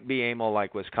might be Emil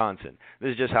like Wisconsin.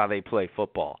 This is just how they play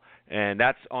football, and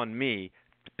that's on me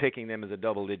picking them as a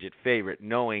double-digit favorite,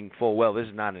 knowing full well this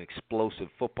is not an explosive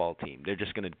football team. They're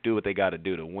just going to do what they got to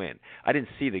do to win. I didn't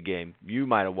see the game. You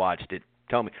might have watched it.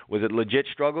 Tell me, was it legit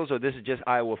struggles or this is just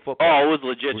Iowa football? Oh, it was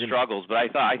legit struggles, but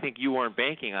I think you weren't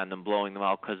banking on them blowing them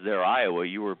out because they're Iowa.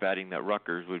 You were betting that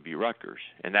Rutgers would be Rutgers,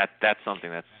 and that's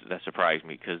something that surprised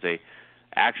me because they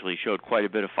actually showed quite a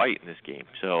bit of fight in this game.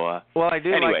 So, well, I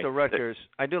do anyway, like the Rutgers.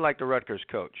 I do like the Rutgers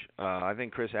coach. I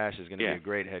think Chris Ash is going to be a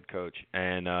great head coach,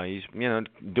 and he's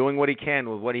doing what he can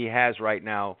with what he has right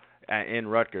now in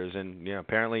Rutgers, and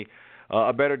apparently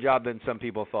a better job than some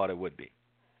people thought it would be.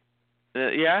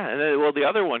 And then, the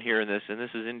other one here in this, and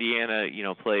this is Indiana,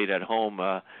 played at home.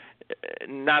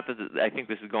 Not that I think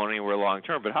this is going anywhere long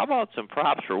term, but how about some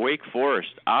props for Wake Forest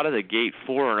out of the gate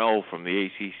 4-0 from the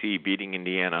ACC, beating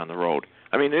Indiana on the road.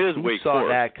 I mean, it is Wake Forest. Who saw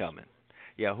that coming?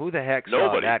 Yeah, who the heck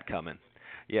saw that coming?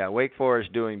 Yeah, Wake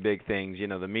Forest doing big things.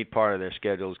 The meat part of their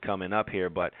schedule is coming up here,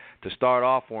 but to start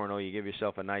off 4-0, you give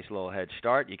yourself a nice little head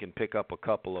start. You can pick up a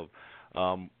couple of,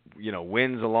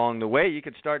 wins along the way. You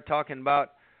could start talking about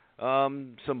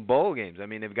some bowl games. I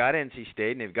mean, they've got NC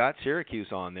State and they've got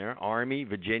Syracuse on there, Army,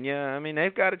 Virginia. I mean,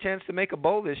 they've got a chance to make a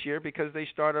bowl this year because they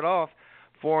started off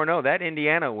 4-0. That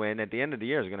Indiana win at the end of the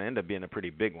year is going to end up being a pretty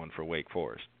big one for Wake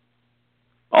Forest.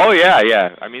 Oh yeah.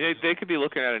 I mean, they could be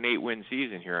looking at an 8-win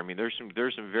season here. I mean, there's some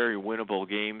very winnable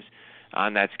games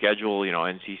on that schedule.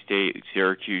 NC State,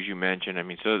 Syracuse, you mentioned. I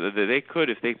mean, so they could,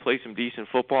 if they play some decent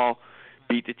football,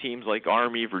 beat the teams like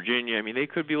Army, Virginia. I mean, they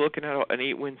could be looking at an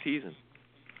 8-win season.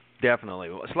 Definitely.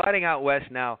 Well, sliding out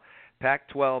west now,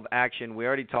 Pac-12 action. We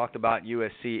already talked about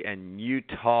USC and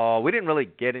Utah. We didn't really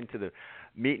get into the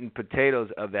meat and potatoes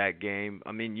of that game.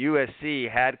 I mean,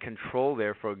 USC had control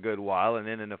there for a good while, and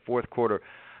then in the fourth quarter,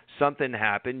 something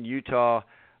happened. Utah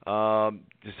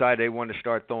decided they wanted to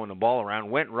start throwing the ball around,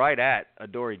 went right at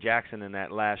Adoree Jackson in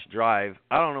that last drive.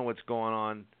 I don't know what's going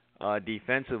on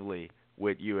defensively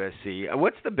with USC.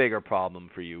 What's the bigger problem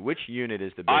for you? Which unit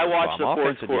is the bigger problem? I watched the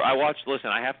fourth quarter. Listen,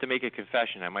 I have to make a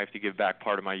confession. I might have to give back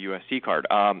part of my USC card.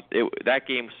 That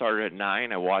game started at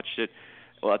 9. I watched it.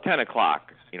 Well, at 10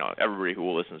 o'clock, everybody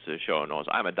who listens to the show knows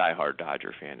I'm a diehard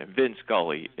Dodger fan. And Vin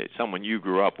Scully is someone you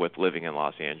grew up with living in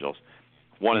Los Angeles.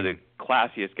 One of the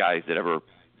classiest guys that ever,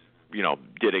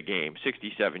 did a game,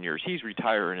 67 years. He's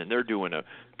retiring, and they're doing a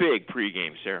big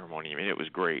pregame ceremony. I mean, it was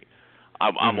great.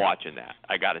 I'm watching that.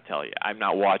 I got to tell you, I'm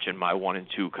not watching my 1 and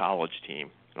 2 college team.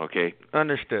 Okay.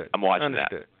 Understood. I'm watching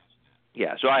that.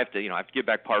 Yeah. So I have to give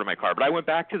back part of my card. But I went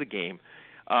back to the game.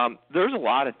 There's a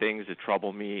lot of things that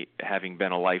trouble me, having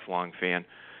been a lifelong fan.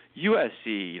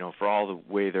 USC, for all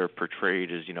the way they're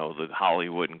portrayed as, the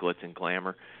Hollywood and glitz and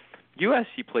glamour.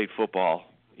 USC played football,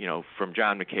 from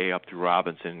John McKay up through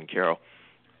Robinson and Carroll,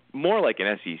 more like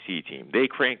an SEC team. They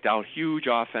cranked out huge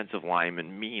offensive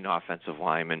linemen, mean offensive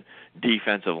linemen,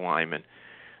 defensive linemen.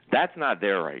 That's not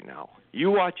there right now.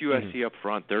 You watch USC up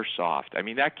front, they're soft. I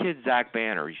mean, that kid, Zach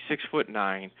Banner, he's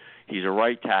 6'9". He's a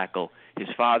right tackle. His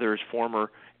father is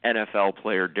former NFL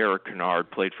player Derek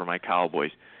Kennard, played for my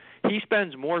Cowboys. He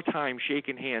spends more time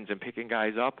shaking hands and picking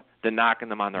guys up than knocking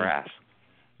them on their ass.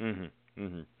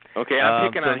 Okay, I'm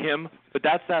picking on him, but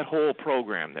that's that whole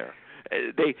program there.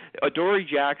 Adoree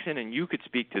Jackson, and you could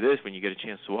speak to this when you get a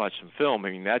chance to watch some film.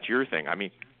 I mean, that's your thing. I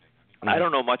mean, I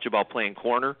don't know much about playing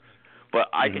corner, but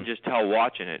I can just tell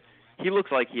watching it, he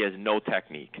looks like he has no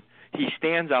technique. He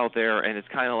stands out there, and it's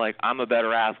kind of like, I'm a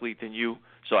better athlete than you,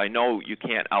 so I know you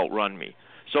can't outrun me.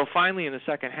 So finally in the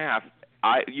second half,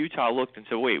 Utah looked and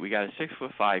said, wait, we got a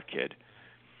 6'5" kid.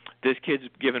 This kid's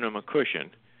giving him a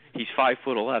cushion. He's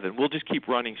 5'11". We'll just keep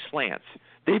running slants.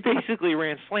 They basically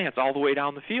ran slants all the way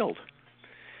down the field.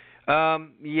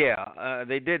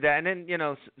 They did that, and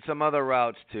then some other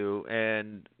routes too.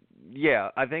 And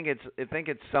I think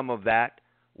it's some of that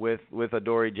with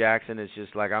Adoree Jackson. It's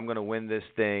just like, I'm going to win this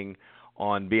thing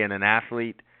on being an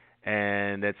athlete,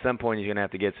 and at some point he's going to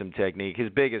have to get some technique. His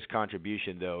biggest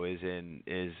contribution though is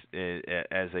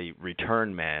as a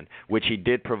return man, which he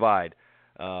did provide.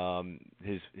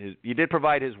 He did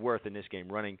provide his worth in this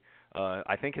game, running.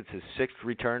 I think it's his 6th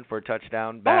return for a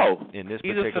touchdown back in this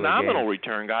particular game. He's a phenomenal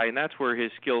return guy, and that's where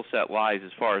his skill set lies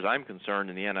as far as I'm concerned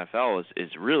in the NFL, is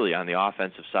really on the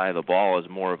offensive side of the ball as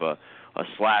more of a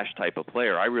slash type of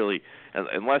player. I really,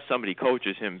 unless somebody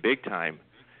coaches him big time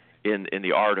in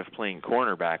the art of playing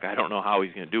cornerback, I don't know how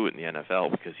he's going to do it in the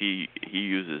NFL, because he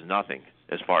uses nothing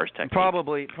as far as technique.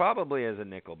 Probably as a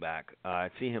nickelback. I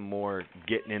see him more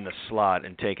getting in the slot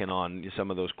and taking on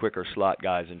some of those quicker slot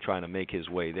guys and trying to make his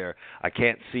way there. I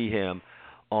can't see him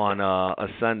on a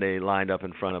Sunday lined up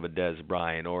in front of a Dez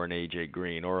Bryant or an A.J.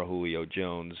 Green or a Julio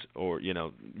Jones or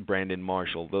Brandon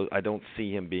Marshall. I don't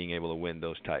see him being able to win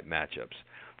those type matchups.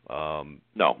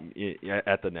 No.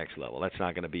 At the next level. That's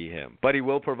not going to be him. But he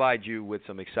will provide you with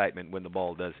some excitement when the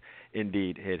ball does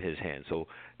indeed hit his hand. So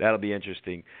that'll be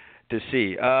interesting to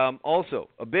see. Also,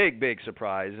 a big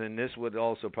surprise, and this would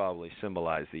also probably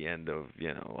symbolize the end of,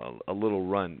 a little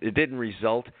run. It didn't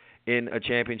result in a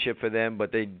championship for them,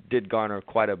 but they did garner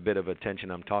quite a bit of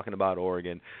attention. I'm talking about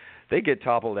Oregon. They get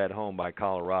toppled at home by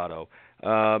Colorado.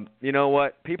 You know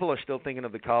what? People are still thinking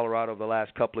of the Colorado of the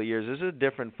last couple of years. This is a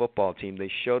different football team.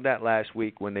 They showed that last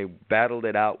week when they battled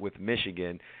it out with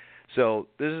Michigan. So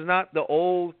this is not the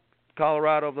old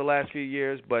Colorado of the last few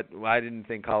years, but I didn't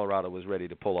think Colorado was ready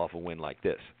to pull off a win like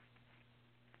this.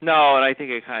 No, and I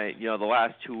think it kind of, the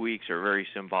last 2 weeks are very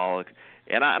symbolic.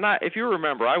 And if you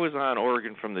remember, I was on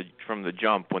Oregon from the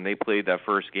jump when they played that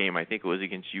first game. I think it was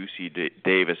against UC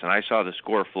Davis, and I saw the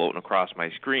score floating across my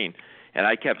screen, and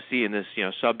I kept seeing this,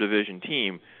 subdivision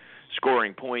team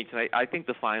scoring points. And I think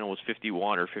the final was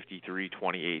 51 or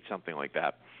 53-28, something like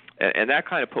that. And that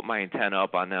kind of put my antenna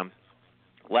up on them.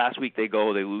 Last week they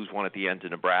lose one at the end to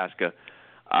Nebraska.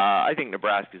 I think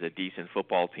Nebraska's a decent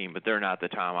football team, but they're not the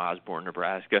Tom Osborne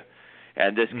Nebraska.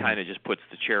 And this kind of just puts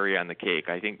the cherry on the cake.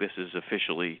 I think this is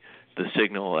officially the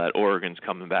signal that Oregon's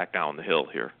coming back down the hill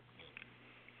here.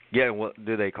 Yeah, well,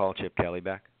 do they call Chip Kelly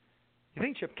back? You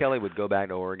think Chip Kelly would go back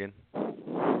to Oregon?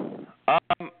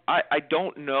 I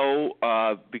don't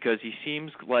know, because he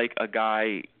seems like a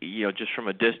guy, just from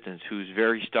a distance, who's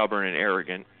very stubborn and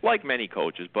arrogant, like many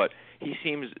coaches, but he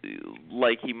seems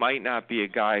like he might not be a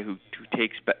guy who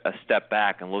takes a step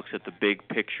back and looks at the big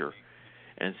picture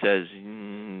and says,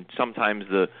 sometimes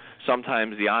the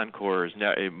encore is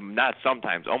not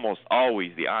sometimes, almost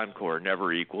always the encore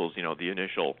never equals, the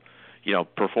initial,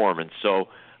 performance. So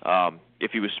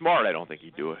if he was smart, I don't think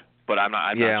he'd do it. But I'm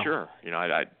not sure.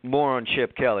 More on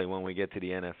Chip Kelly when we get to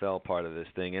the NFL part of this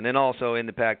thing. And then also in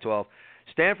the Pac-12,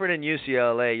 Stanford and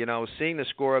UCLA, I was seeing the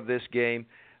score of this game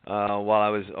while I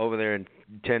was over there in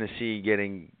Tennessee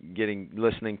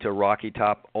listening to Rocky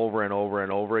Top over and over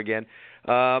and over again,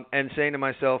 and saying to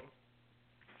myself,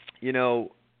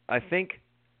 I think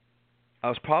I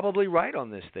was probably right on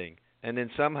this thing. And then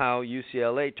somehow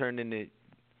UCLA turned into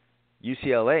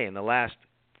UCLA in the last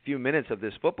few minutes of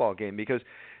this football game, because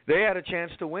they had a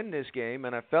chance to win this game,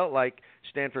 and I felt like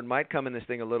Stanford might come in this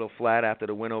thing a little flat after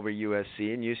the win over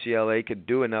USC, and UCLA could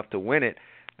do enough to win it.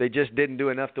 They just didn't do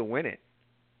enough to win it,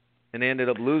 and they ended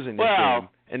up losing this game.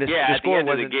 And the score at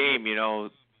the end of the game,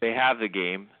 they have the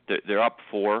game. They're up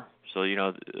 4, so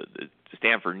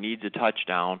Stanford needs a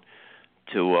touchdown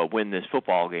to win this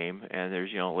football game, and there's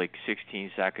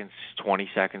 16 seconds, 20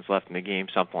 seconds left in the game,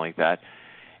 something like that.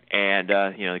 And,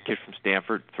 the kid from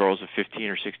Stanford throws a 15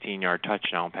 or 16-yard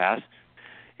touchdown pass,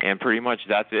 and pretty much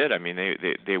that's it. I mean,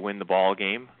 they win the ball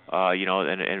game,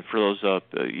 and for those,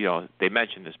 they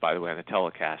mentioned this, by the way, on the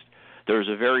telecast. There was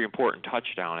a very important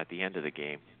touchdown at the end of the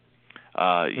game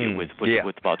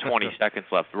with about 20 seconds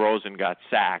left. Rosen got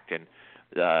sacked and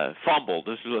fumbled.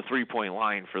 This was a 3-point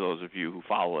line for those of you who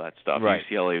follow that stuff. Right.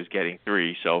 UCLA was getting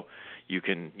 3, so you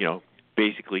can,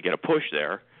 basically get a push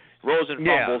there. Rosen fumbles.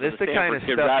 Yeah, this is the kind of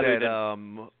stuff that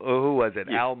who was it?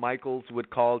 Yeah. Al Michaels would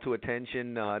call to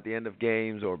attention at the end of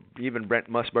games, or even Brent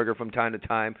Musburger from time to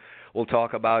time will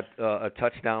talk about a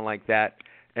touchdown like that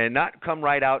and not come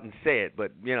right out and say it,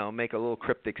 but, make a little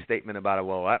cryptic statement about it.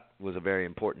 Well, that was a very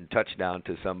important touchdown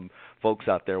to some folks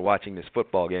out there watching this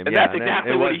football game. And that's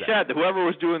exactly what he said. Whoever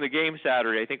was doing the game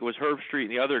Saturday, I think it was Herb Street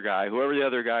and the other guy, whoever the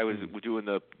other guy was doing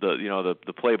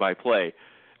the play-by-play,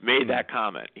 made that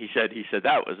comment. He said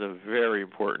that was a very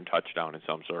important touchdown in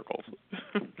some circles.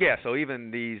 Yeah, so even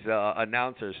these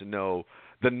announcers know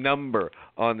the number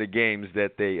on the games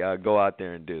that they go out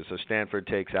there and do. So Stanford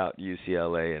takes out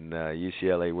UCLA, and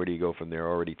UCLA, where do you go from there?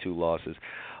 Already 2 losses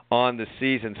on the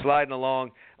season. Sliding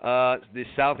along the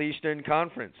Southeastern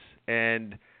Conference,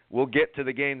 and we'll get to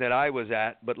the game that I was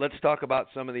at, but let's talk about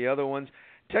some of the other ones.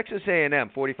 Texas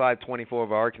A&M, 45-24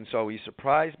 over Arkansas. Were you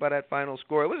surprised by that final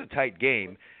score? It was a tight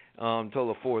game until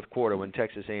the fourth quarter when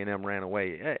Texas A&M ran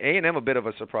away. A&M a bit of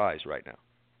a surprise right now.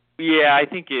 Yeah, I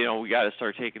think we got to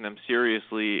start taking them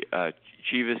seriously.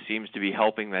 Chivas seems to be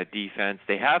helping that defense.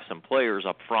 They have some players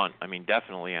up front. I mean,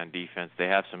 definitely on defense. They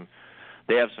have some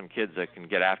kids that can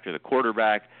get after the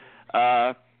quarterback.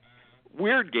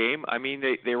 Weird game. I mean,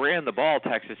 they ran the ball,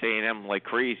 Texas A&M, like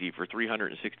crazy for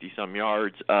 360-some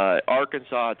yards.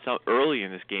 Arkansas, early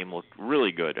in this game, looked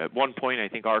really good. At one point, I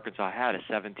think Arkansas had a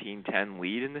 17-10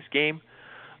 lead in this game.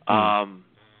 And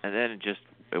then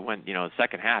it went, the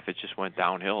second half, it just went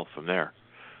downhill from there.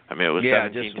 I mean, it was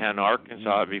 17-10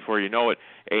 Arkansas. Before you know it,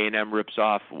 A&M rips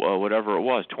off whatever it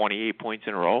was, 28 points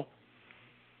in a row.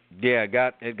 Yeah,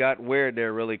 it got weird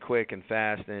there really quick and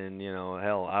fast, and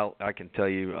hell, I can tell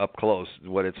you up close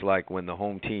what it's like when the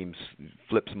home team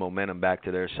flips momentum back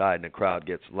to their side and the crowd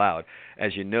gets loud,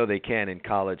 as you know they can in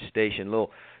College Station.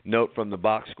 Little note from the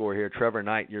box score here: Trevor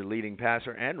Knight, your leading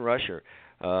passer and rusher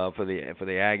for the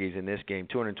Aggies in this game,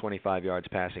 225 yards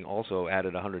passing, also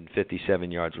added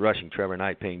 157 yards rushing. Trevor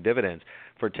Knight paying dividends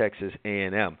for Texas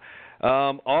A&M.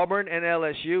 Auburn and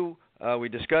LSU. We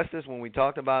discussed this when we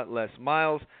talked about Les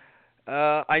Miles.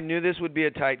 I knew this would be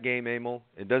a tight game, Emil.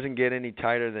 It doesn't get any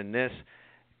tighter than this.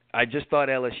 I just thought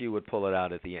LSU would pull it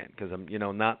out at the end because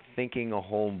I'm, not thinking a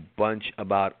whole bunch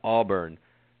about Auburn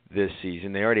this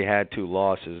season. They already had 2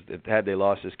 losses. Had they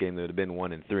lost this game, they would have been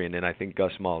 1-3, and then I think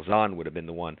Gus Malzahn would have been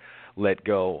the one let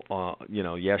go,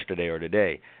 yesterday or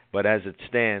today. But as it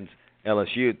stands,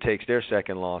 LSU takes their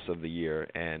second loss of the year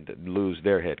and lose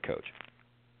their head coach.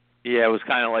 Yeah, it was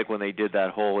kind of like when they did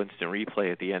that whole instant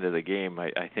replay at the end of the game.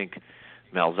 I think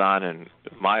Malzahn and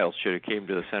Miles should have came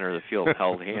to the center of the field and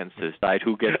held hands to decide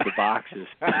who gets the boxes.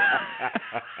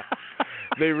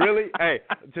 They really,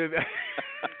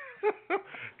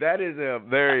 that is a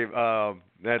very,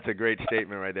 that's a great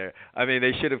statement right there. I mean,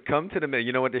 they should have come to the middle.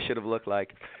 You know what they should have looked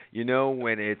like?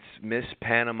 When it's Miss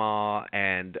Panama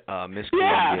and Miss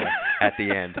Colombia at the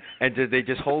end, and they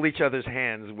just hold each other's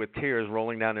hands with tears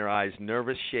rolling down their eyes,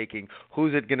 nervous, shaking.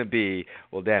 Who's it going to be?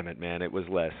 Well, damn it, man, it was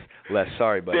Les. Les,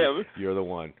 sorry, buddy, you're the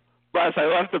one. Les, I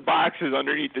left the boxes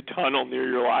underneath the tunnel near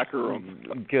your locker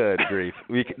room. Good grief.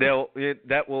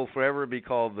 That will forever be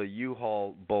called the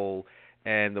U-Haul Bowl,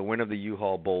 and the winner of the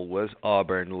U-Haul Bowl was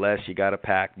Auburn. Les, you got to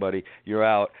pack, buddy. You're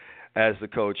out as the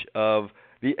coach of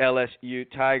the LSU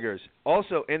Tigers.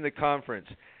 Also in the conference,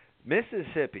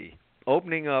 Mississippi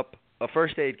opening up a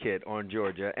first aid kit on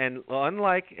Georgia, and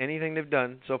unlike anything they've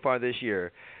done so far this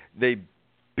year, they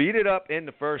beat it up in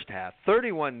the first half,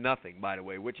 31-0, by the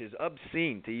way, which is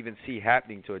obscene to even see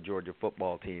happening to a Georgia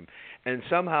football team. And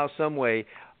somehow, some way,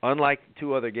 unlike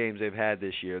 2 other games they've had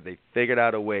this year, they figured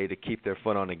out a way to keep their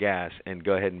foot on the gas and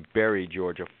go ahead and bury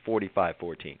Georgia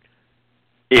 45-14.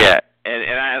 Yeah,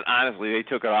 and honestly, they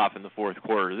took it off in the fourth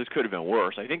quarter. This could have been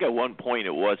worse. I think at one point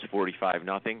it was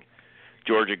 45-0.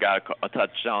 Georgia got a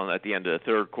touchdown at the end of the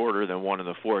third quarter, then one in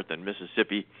the fourth, and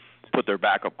Mississippi put their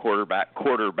backup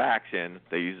quarterbacks in.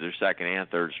 They used their second and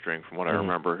third string, from what I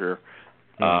remember here,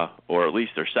 or at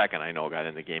least their second, I know, got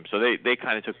in the game. So they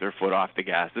kind of took their foot off the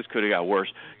gas. This could have got worse.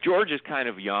 Georgia's kind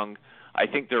of young. I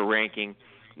think their ranking,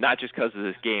 not just because of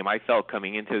this game, I felt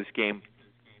coming into this game,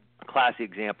 a classic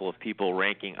example of people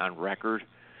ranking on record.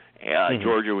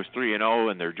 Georgia was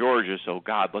 3-0, and they're Georgia, so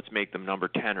God, let's make them number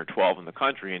 10 or 12 in the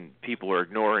country. And people are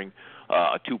ignoring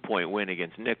a 2-point win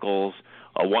against Nichols,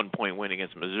 a 1-point win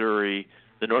against Missouri.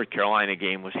 The North Carolina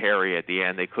game was hairy at the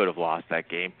end. They could have lost that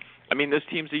game. I mean, this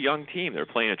team's a young team. They're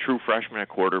playing a true freshman at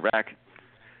quarterback.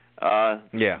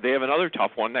 They have another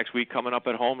tough one next week coming up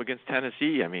at home against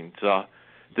Tennessee. I mean,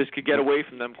 this could get away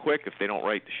from them quick if they don't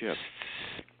right the ship.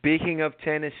 Speaking of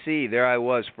Tennessee, there I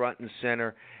was, front and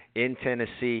center in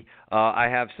Tennessee. I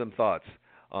have some thoughts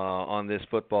on this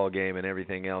football game and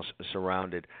everything else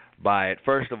surrounded by it.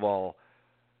 First of all,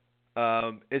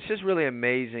 it's just really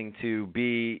amazing to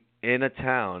be in a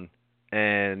town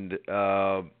and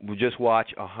just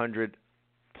watch 100+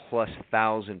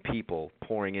 100,000+ people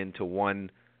pouring into one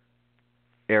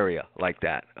area like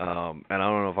that. And I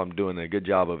don't know if I'm doing a good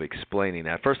job of explaining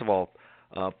that. First of all,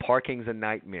 parking's a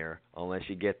nightmare unless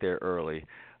you get there early.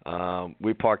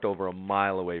 We parked over a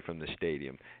mile away from the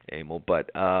stadium, Emil. But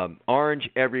orange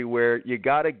everywhere. You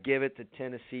got to give it to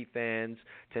Tennessee fans,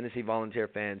 Tennessee Volunteer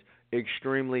fans.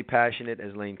 Extremely passionate,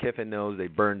 as Lane Kiffin knows. They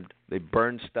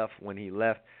burned stuff when he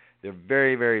left. They're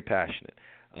very, very passionate.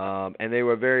 And they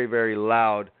were very, very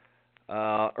loud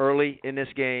early in this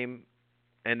game,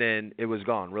 and then it was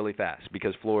gone really fast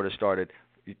because Florida started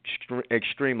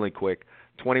extremely quick,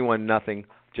 21-0,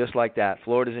 just like that.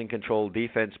 Florida's in control,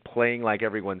 defense playing like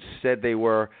everyone said they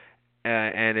were,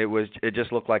 and it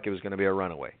just looked like it was going to be a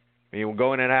runaway. I mean,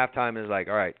 going at halftime is like,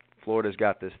 all right, Florida's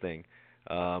got this thing.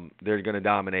 They're going to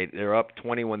dominate. They're up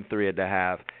 21-3 at the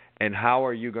half, and how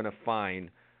are you going to find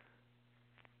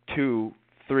 2-3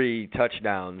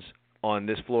 touchdowns on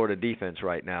this Florida defense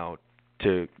right now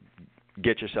to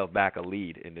get yourself back a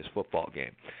lead in this football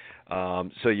game?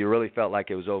 So you really felt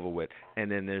like it was over with. And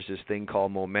then there's this thing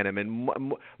called momentum. And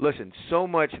listen, so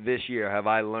much this year have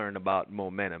I learned about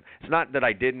momentum. It's not that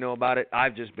I didn't know about it.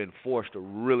 I've just been forced to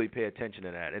really pay attention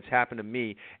to that. It's happened to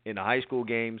me in the high school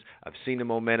games. I've seen the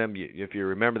momentum. If you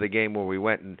remember the game where we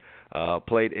went and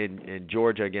played in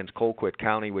Georgia against Colquitt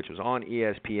County, which was on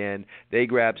ESPN, they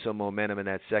grabbed some momentum in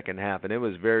that second half, and it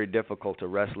was very difficult to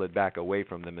wrestle it back away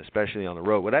from them, especially on the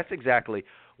road. Well, that's exactly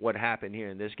what happened here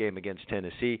in this game against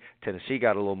Tennessee. Tennessee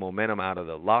got a little momentum out of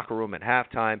the locker room at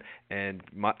halftime, and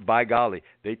by golly,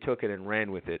 they took it and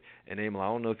ran with it. And Emil, I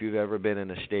don't know if you've ever been in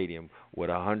a stadium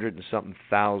with 100-something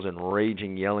thousand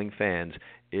raging, yelling fans.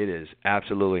 It is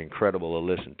absolutely incredible to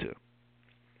listen to.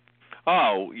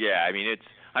 Oh, yeah. I mean,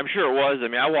 I'm sure it was. I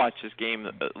mean, I watched this game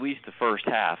at least the first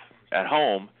half at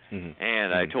home. Mm-hmm.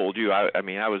 And I told you, I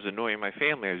was annoying my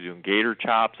family. I was doing gator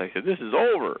chops. I said, this is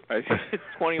over. I said, it's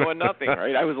 21-0,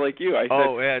 right? I was like you. I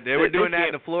said, yeah, they were doing that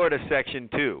in the Florida section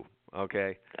too.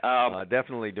 Okay,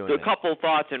 definitely doing that. A couple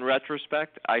thoughts in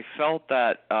retrospect. I felt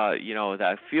that,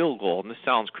 that field goal, and this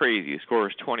sounds crazy, the score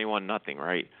is 21-0,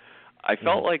 right? I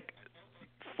felt like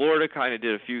Florida kind of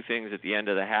did a few things at the end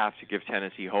of the half to give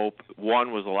Tennessee hope.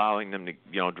 One was allowing them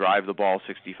to, drive the ball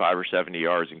 65 or 70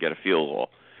 yards and get a field goal.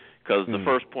 Because the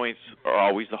first points are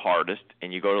always the hardest,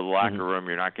 and you go to the locker room,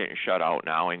 you're not getting shut out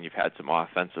now, and you've had some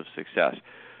offensive success.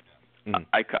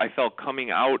 I felt coming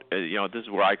out, this is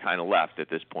where I kind of left at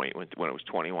this point when it was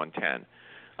 21-10.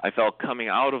 I felt coming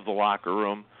out of the locker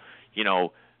room,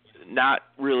 not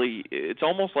really, it's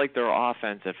almost like their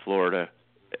offense at Florida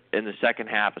in the second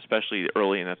half, especially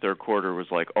early in the third quarter, was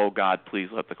like, oh, God, please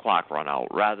let the clock run out,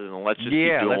 rather than let's just keep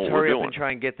doing what we're doing. Yeah, let's hurry up and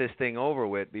try and get this thing over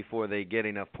with before they get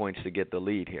enough points to get the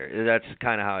lead here. That's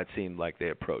kind of how it seemed like they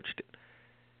approached it.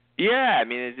 Yeah, I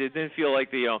mean, it didn't feel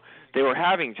like they were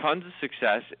having tons of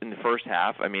success in the first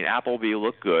half. I mean, Appleby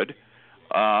looked good,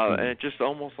 and it just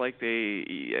almost like I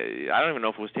don't even know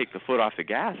if it was take the foot off the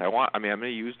gas. I'm going to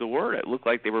use the word. It looked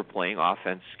like they were playing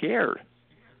offense scared.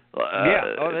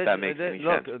 If that makes any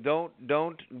sense. Look,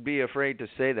 don't be afraid to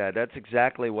say that. That's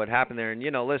exactly what happened there. And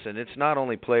listen, it's not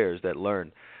only players that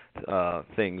learn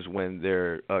things when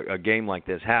a game like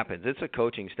this happens. It's a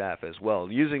coaching staff as well.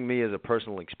 Using me as a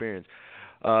personal experience,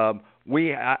 we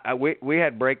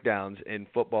had breakdowns in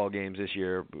football games this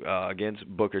year against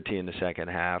Booker T in the second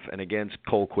half and against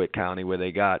Colquitt County, where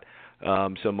they got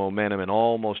some momentum and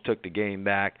almost took the game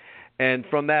back. And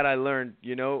from that, I learned,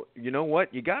 you know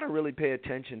what? You got to really pay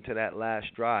attention to that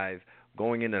last drive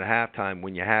going into the halftime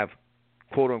when you have,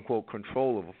 quote-unquote,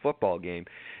 control of a football game.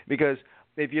 Because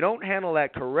if you don't handle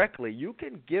that correctly, you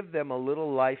can give them a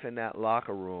little life in that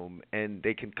locker room, and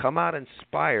they can come out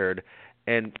inspired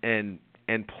and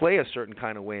play a certain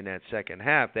kind of way in that second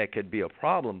half that could be a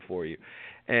problem for you.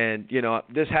 And,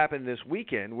 this happened this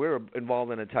weekend. We were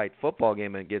involved in a tight football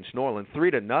game against Norland,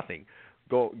 3-0.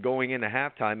 Going into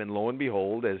halftime, and lo and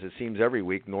behold, as it seems every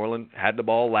week, Norland had the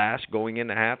ball last going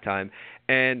into halftime,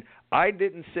 and I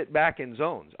didn't sit back in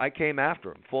zones. I came after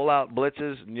them, full-out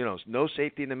blitzes, no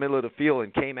safety in the middle of the field,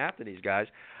 and came after these guys.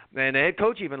 And the head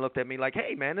coach even looked at me like,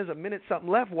 hey, man, there's a minute something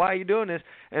left. Why are you doing this?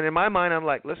 And in my mind, I'm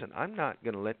like, listen, I'm not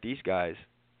going to let these guys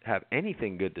have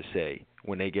anything good to say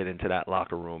when they get into that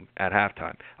locker room at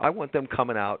halftime. I want them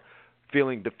coming out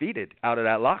feeling defeated out of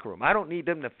that locker room. I don't need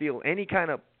them to feel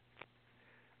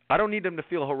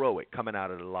heroic coming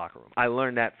out of the locker room. I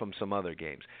learned that from some other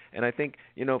games. And I think,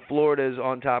 Florida's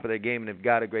on top of their game, and they've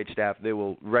got a great staff. They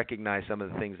will recognize some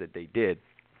of the things that they did.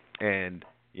 And,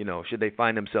 should they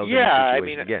find themselves in a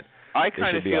situation again, I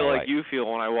kind of feel like you feel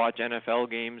when I watch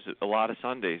NFL games a lot of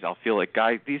Sundays. I'll feel like,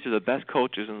 guys, these are the best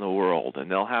coaches in the world,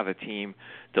 and they'll have a team.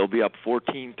 They'll be up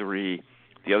 14-3.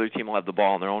 The other team will have the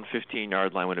ball on their own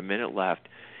 15-yard line with a minute left.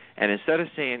 And instead of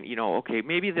saying, okay,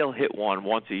 maybe they'll hit one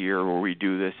once a year where we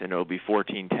do this and it'll be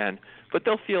 14-10, but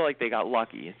they'll feel like they got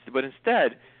lucky. But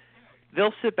instead,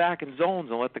 they'll sit back in zones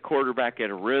and let the quarterback get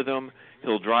a rhythm.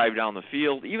 He'll drive down the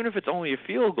field, even if it's only a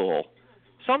field goal.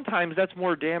 Sometimes that's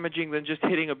more damaging than just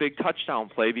hitting a big touchdown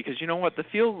play because you know what?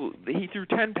 He threw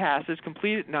 10 passes,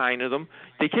 completed 9 of them.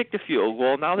 They kicked a field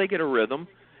goal. Now they get a rhythm,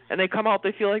 and they come out.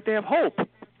 They feel like they have hope.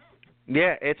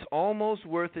 Yeah, it's almost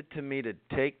worth it to me to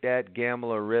take that gamble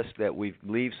or risk that we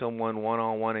leave someone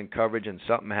one-on-one in coverage and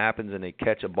something happens and they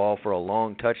catch a ball for a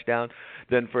long touchdown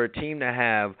than for a team to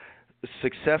have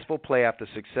successful play after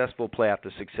successful play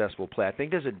after successful play. I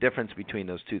think there's a difference between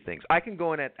those two things. I can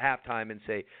go in at halftime and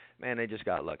say, man, they just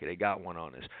got lucky. They got one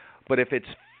on us. But if it's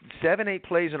 7-8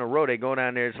 plays in a row, they go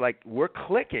down there, it's like we're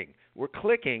clicking,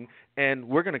 and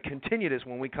we're going to continue this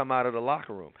when we come out of the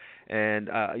locker room. And,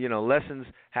 lessons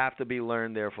have to be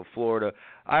learned there for Florida.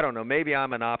 I don't know. Maybe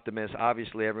I'm an optimist.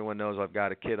 Obviously, everyone knows I've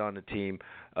got a kid on the team.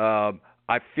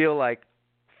 I feel like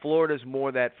Florida's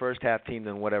more that first-half team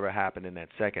than whatever happened in that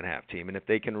second-half team. And if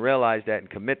they can realize that and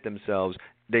commit themselves,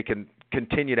 they can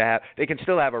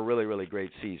still have a really, really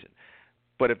great season.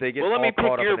 But if they get let me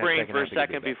pick your brain for a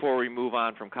second before we move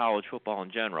on from college football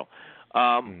in general.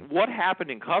 What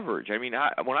happened in coverage? I mean,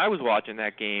 when I was watching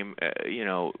that game,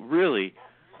 really,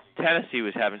 Tennessee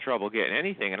was having trouble getting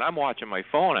anything. And I'm watching my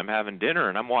phone. I'm having dinner,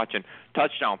 and I'm watching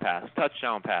touchdown pass,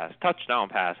 touchdown pass, touchdown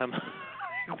pass. I'm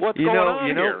what's going on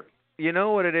here? You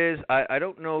know what it is? I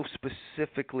don't know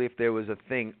specifically if there was a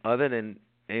thing other than,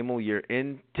 Emil, you're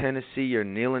in Tennessee, you're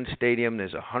in Neyland Stadium,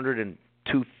 there's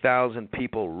 102,000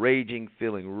 people raging,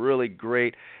 feeling really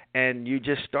great, and you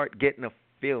just start getting a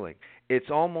feeling.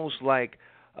 It's almost like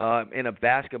in a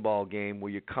basketball game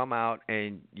where you come out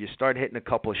and you start hitting a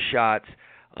couple of shots,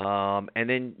 and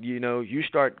then, you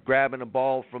start grabbing a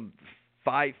ball from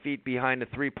 5 feet behind the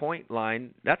three-point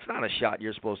line. That's not a shot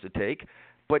you're supposed to take.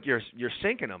 But you're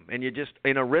sinking them, and you're just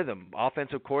in a rhythm.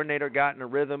 Offensive coordinator got in a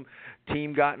rhythm,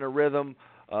 team got in a rhythm,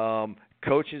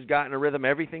 coaches got in a rhythm.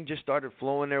 Everything just started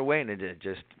flowing their way, and it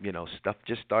just, stuff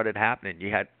just started happening.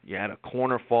 You had a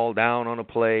corner fall down on a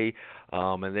play,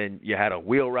 and then you had a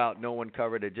wheel route no one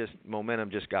covered. Momentum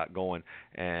just got going,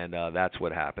 and that's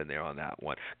what happened there on that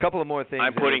one. A couple of more things.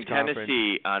 I'm putting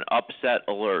Tennessee on upset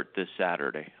alert this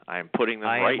Saturday. I'm putting them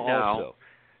right now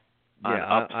on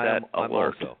upset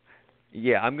alert. Also.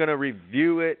 Yeah, I'm going to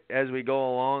review it as we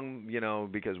go along,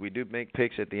 because we do make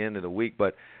picks at the end of the week.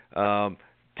 But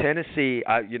Tennessee,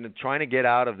 trying to get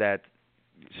out of that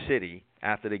city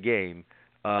after the game,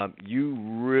 you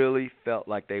really felt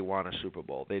like they won a Super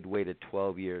Bowl. They'd waited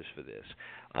 12 years for this.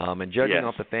 And judging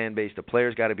off the fan base, the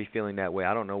players got to be feeling that way.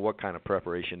 I don't know what kind of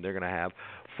preparation they're going to have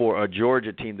for a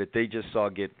Georgia team that they just saw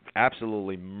get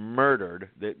absolutely murdered.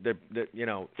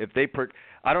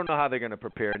 I don't know how they're going to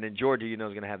prepare. And then Georgia, is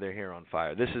going to have their hair on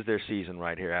fire. This is their season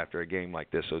right here after a game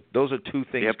like this. So those are two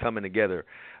things coming together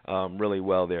really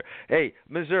well there. Hey,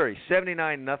 Missouri,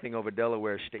 79-0 over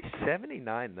Delaware State.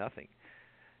 79-0.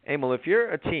 Emil, if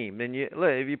you're a team and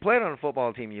if you played on a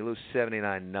football team and you lose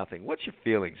 79-0, what's your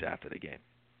feelings after the game?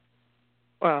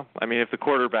 Well, I mean, if the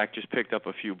quarterback just picked up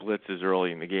a few blitzes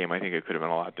early in the game, I think it could have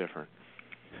been a lot different.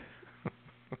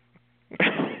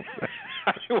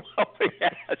 Well, you're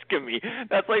asking me.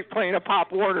 That's like playing a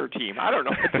Pop Warner team. I don't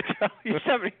know what to tell you.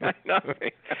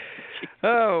 79-0.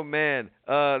 Oh, man.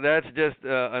 That's just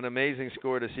an amazing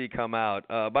score to see come out.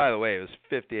 By the way, it was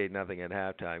 58-0 at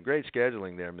halftime. Great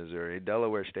scheduling there, Missouri.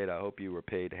 Delaware State, I hope you were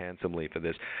paid handsomely for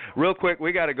this. Real quick,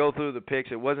 we got to go through the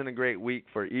picks. It wasn't a great week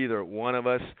for either one of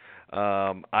us.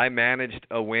 I managed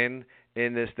a win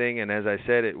in this thing, and as I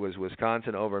said, it was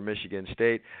Wisconsin over Michigan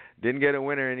State. Didn't get a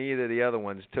winner in either of the other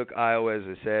ones. Took Iowa, as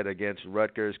I said, against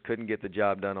Rutgers. Couldn't get the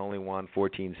job done. Only won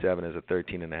 14-7 as a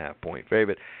 13.5-point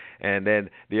favorite. And then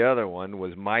the other one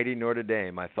was mighty Notre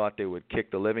Dame. I thought they would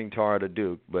kick the living tar out of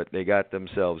Duke, but they got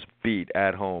themselves beat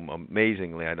at home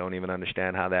amazingly. I don't even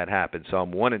understand how that happened. So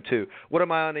I'm 1-2. What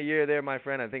am I on the year there, my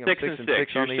friend? I think I'm 6-6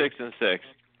 on the year. You're 6-6.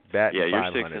 Yeah, you're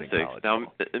 6-6.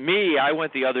 Now, me, I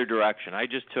went the other direction. I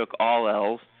just took all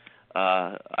L's.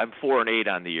 I'm 4-8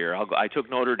 on the year. I took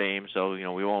Notre Dame, so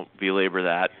we won't belabor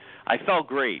that. I felt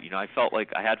great. I felt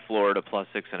like I had Florida plus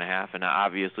 6.5, and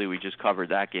obviously we just covered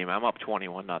that game. I'm up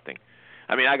 21-0.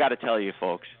 I mean, I got to tell you,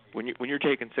 folks, when you're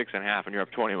taking 6.5 and you're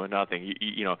up 21-0,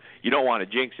 you don't want to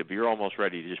jinx it, but you're almost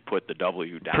ready to just put the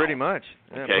W down. Pretty much.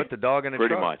 Yeah, okay? Put the dog in the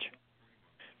Pretty truck. much.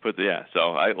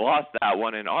 So I lost that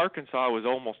one, and Arkansas was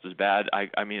almost as bad.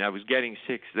 I mean, I was getting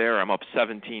 6 there. I'm up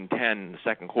 17-10 in the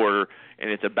second quarter, and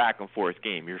it's a back-and-forth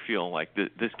game. You're feeling like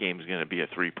this game is going to be a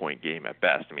 3-point game at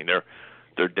best. I mean,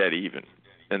 they're dead even.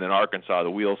 And then Arkansas,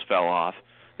 the wheels fell off.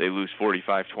 They lose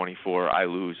 45-24. I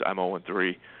lose. I'm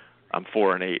 0-3. I'm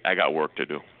 4-8. I got work to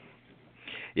do.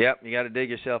 Yep, you got to dig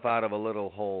yourself out of a little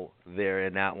hole there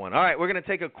in that one. All right, we're going to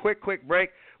take a quick break.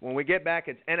 When we get back,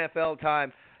 it's NFL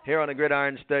time here on the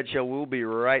Gridiron Stud Show. We'll be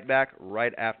right back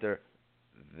right after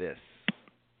this.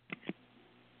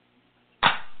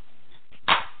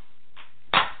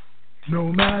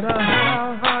 No matter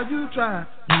how hard you try,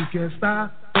 you can't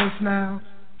stop us now.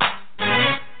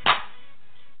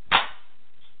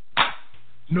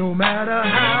 No matter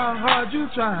how hard you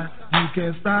try, you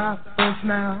can't stop us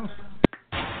now.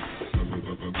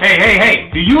 Hey,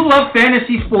 do you love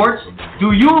fantasy sports?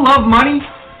 Do you love money?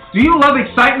 Do you love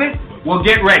excitement? Well,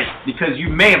 get ready, because you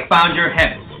may have found your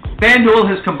heaven. FanDuel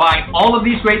has combined all of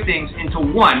these great things into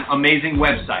one amazing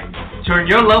website. Turn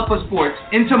your love for sports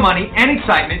into money and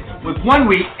excitement with 1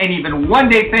 week and even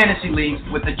 1-day fantasy leagues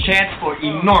with a chance for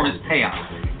enormous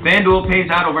payouts. FanDuel pays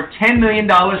out over $10 million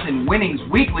in winnings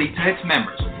weekly to its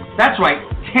members. That's right,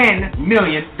 $10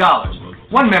 million.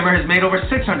 One member has made over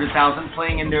 $600,000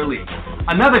 playing in their league.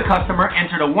 Another customer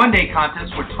entered a 1-day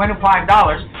contest for $25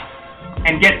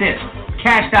 and get this,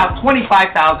 cashed out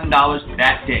 $25,000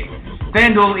 that day.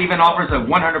 FanDuel even offers a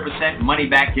 100%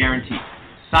 money-back guarantee.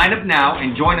 Sign up now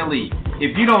and join a league.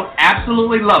 If you don't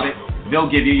absolutely love it,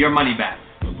 they'll give you your money back.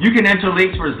 You can enter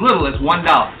leagues for as little as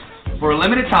 $1. For a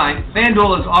limited time,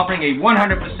 FanDuel is offering a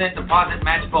 100% deposit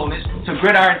match bonus to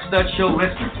Gridiron Stud Show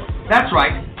listeners. That's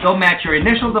right, they'll match your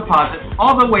initial deposit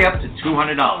all the way up to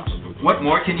 $200. What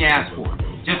more can you ask for?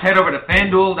 Just head over to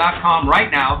FanDuel.com right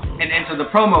now and enter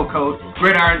the promo code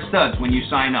GridironStuds when you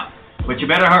sign up. But you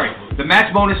better hurry. The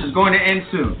match bonus is going to end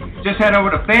soon. Just head over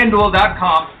to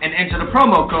FanDuel.com and enter the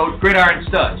promo code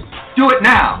GridironStuds. Do it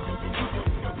now!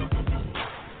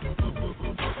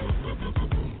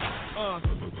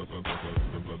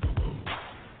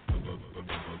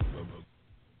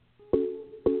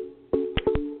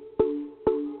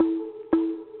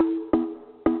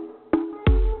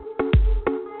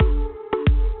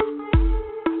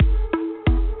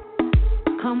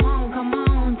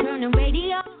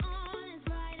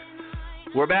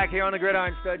 We're back here on the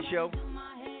Gridiron Stud Show.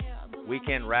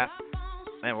 Weekend wrap.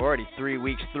 Man, we're already 3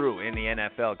 weeks through in the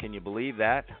NFL. Can you believe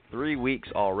that? 3 weeks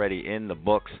already in the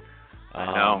books. I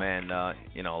know. Man, a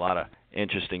lot of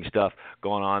interesting stuff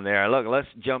going on there. Look, let's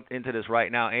jump into this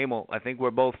right now. Emil, I think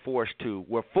we're forced to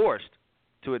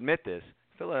admit this.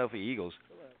 Philadelphia Eagles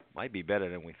might be better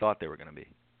than we thought they were going to be.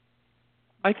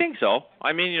 I think so.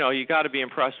 I mean, you got to be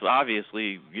impressed.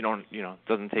 Obviously, it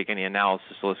doesn't take any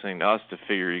analysis listening to us to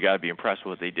figure you got to be impressed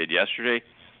with what they did yesterday.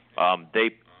 They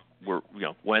were,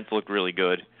 Wentz looked really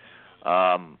good.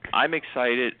 I'm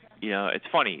excited. It's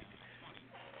funny.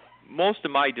 Most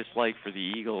of my dislike for the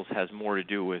Eagles has more to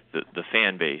do with the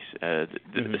fan base,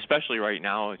 especially right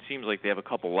now. It seems like they have a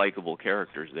couple likable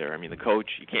characters there. I mean, the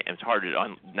coach, it's hard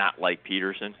to not like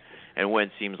Peterson, and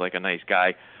Wentz seems like a nice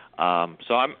guy.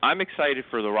 So I'm excited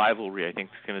for the rivalry I think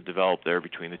is going to develop there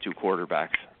between the two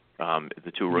quarterbacks,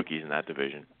 the two rookies in that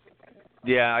division.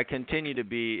 Yeah, I continue to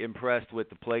be impressed with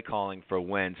the play calling for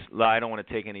Wentz. I don't want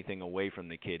to take anything away from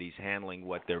the kid. He's handling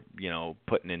what they're,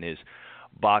 putting in his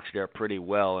box there pretty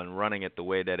well and running it the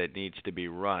way that it needs to be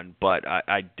run. But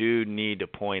I do need to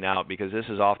point out, because this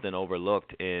is often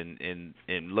overlooked in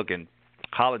looking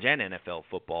college and NFL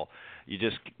football, you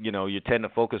just, you tend to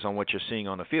focus on what you're seeing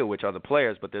on the field, which are the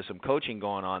players, but there's some coaching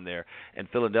going on there, and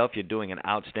Philadelphia doing an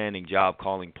outstanding job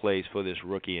calling plays for this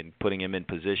rookie and putting him in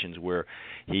positions where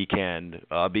he can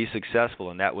be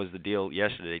successful, and that was the deal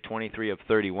yesterday. 23 of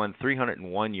 31,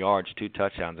 301 yards, 2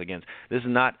 touchdowns against. This is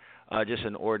not just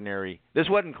an ordinary – this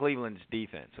wasn't Cleveland's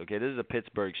defense, okay? This is a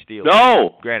Pittsburgh Steelers.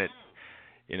 No! Granted,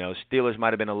 Steelers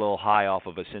might have been a little high off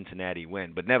of a Cincinnati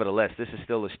win, but nevertheless, this is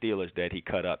still the Steelers that he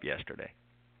cut up yesterday.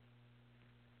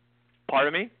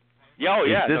 Pardon me? Yeah,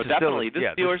 definitely. The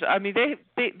Steelers. I mean,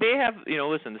 they have.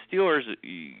 Listen, the Steelers.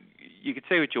 You could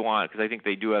say what you want, because I think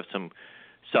they do have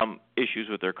some issues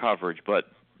with their coverage, but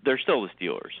they're still the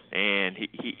Steelers. And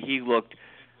he looked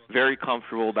very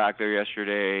comfortable back there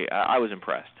yesterday. I was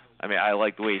impressed. I mean, I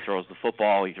like the way he throws the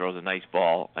football. He throws a nice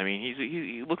ball. I mean,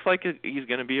 he looks like he's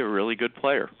going to be a really good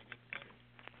player.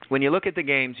 When you look at the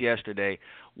games yesterday,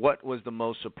 what was the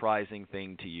most surprising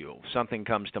thing to you? Something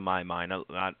comes to my mind.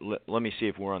 Let me see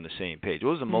if we're on the same page.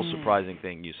 What was the most surprising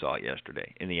thing you saw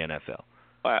yesterday in the NFL?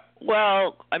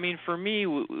 Well, I mean, for me,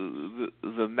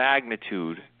 the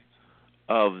magnitude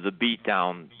of the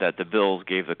beatdown that the Bills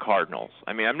gave the Cardinals.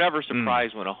 I mean, I'm never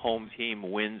surprised when a home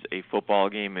team wins a football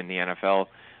game in the NFL.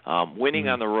 Winning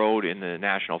on the road in the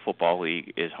National Football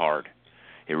League is hard.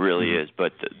 It really is.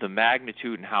 But the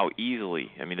magnitude and how easily,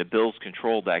 I mean, the Bills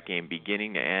controlled that game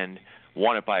beginning to end,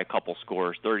 won it by a couple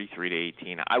scores,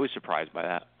 33-18. I was surprised by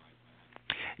that.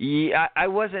 Yeah, I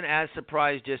wasn't as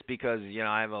surprised just because,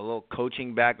 I have a little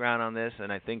coaching background on this,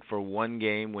 and I think for one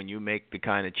game when you make the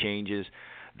kind of changes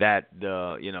that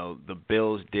the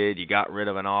Bills did, you got rid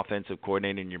of an offensive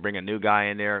coordinator and you bring a new guy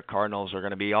in there, Cardinals are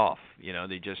going to be off.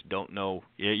 They just don't know.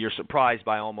 You're surprised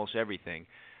by almost everything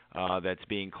that's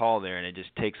being called there, and it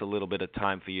just takes a little bit of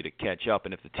time for you to catch up.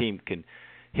 And if the team can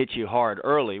hit you hard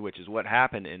early, which is what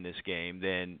happened in this game,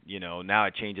 then, now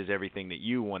it changes everything that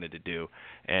you wanted to do.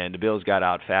 And the Bills got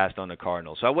out fast on the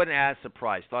Cardinals. So I wasn't as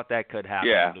surprised. Thought that could happen.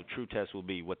 Yeah. The true test will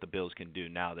be what the Bills can do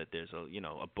now that there's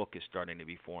a book is starting to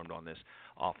be formed on this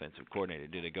offensive coordinator.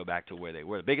 Do they go back to where they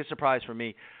were? The biggest surprise for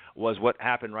me was what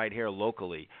happened right here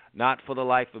locally. Not for the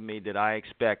life of me did I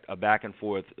expect a back and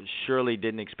forth. Surely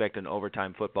didn't expect an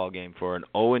overtime football game for an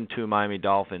 0-2 Miami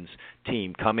Dolphins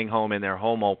team coming home in their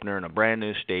home opener in a brand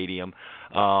new stadium.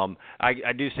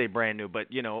 I do say brand new, but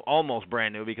almost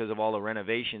brand new because of all the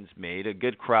renovations made. A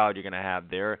good crowd you're going to have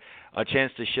there. A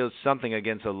chance to show something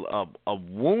against a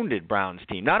wounded Browns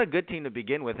team. Not a good team to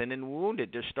begin with, and then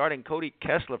wounded. They're starting Cody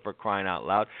Kessler for crying out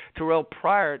loud. Terrell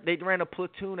Pryor, they ran a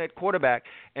platoon at quarterback,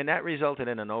 and that resulted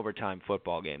in an overtime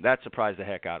football game. That surprised the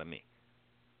heck out of me.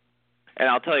 And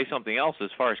I'll tell you something else. As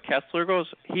far as Kessler goes,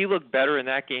 he looked better in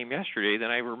that game yesterday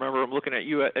than I remember him looking at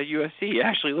USC. He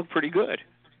actually looked pretty good.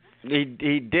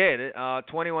 He did.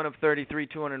 21 of 33,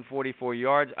 244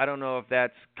 yards. I don't know if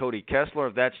that's Cody Kessler,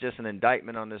 if that's just an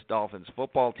indictment on this Dolphins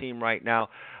football team right now,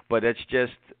 but it's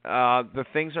just the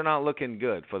things are not looking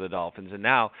good for the Dolphins. And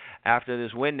now, after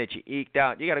this win that you eked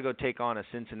out, you got to go take on a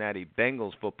Cincinnati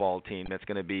Bengals football team that's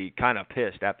going to be kind of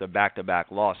pissed after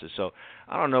back-to-back losses. So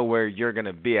I don't know where you're going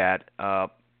to be at. Ryan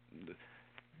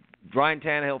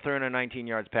Tannehill 319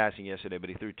 yards passing yesterday, but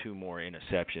he threw 2 more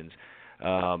interceptions.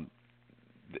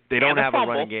 They don't have a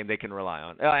running game they can rely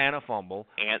on. And a fumble.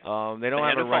 They don't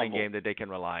have a running game that they can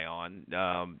rely on.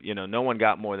 No one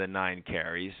got more than 9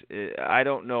 carries. I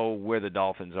don't know where the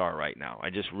Dolphins are right now. I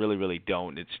just really, really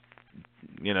don't. It's,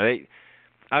 I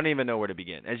don't even know where to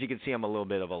begin. As you can see, I'm a little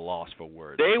bit of a loss for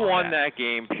words. They won that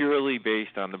game purely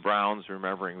based on the Browns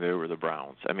remembering they were the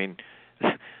Browns. I mean,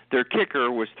 their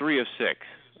kicker was 3 of 6.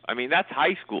 I mean, that's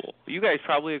high school. You guys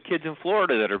probably have kids in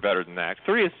Florida that are better than that.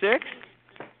 3 of 6?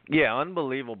 Yeah,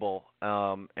 unbelievable.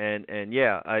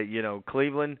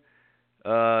 Cleveland.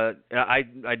 I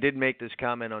did make this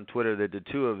comment on Twitter that the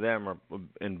two of them are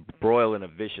embroiled in a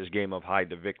vicious game of hide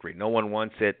the victory. No one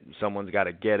wants it. Someone's got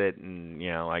to get it, and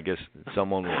I guess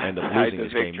someone will end up losing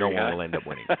this game. No one will end up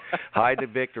winning. Hide the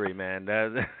victory, man.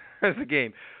 That's the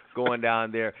game going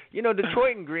down there.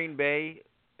 Detroit and Green Bay.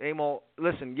 Emil,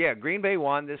 listen, Green Bay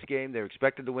won this game. They're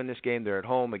expected to win this game. They're at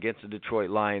home against the Detroit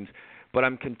Lions. But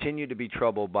I'm continued to be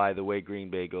troubled by the way Green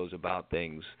Bay goes about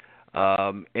things.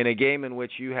 In a game in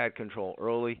which you had control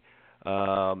early,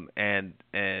 and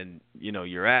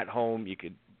you're at home,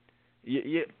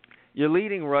 your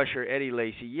leading rusher Eddie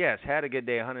Lacy, yes, had a good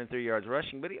day, 103 yards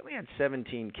rushing, but he only had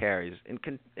 17 carries. And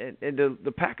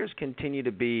the Packers continue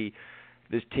to be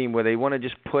this team where they want to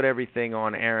just put everything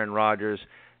on Aaron Rodgers.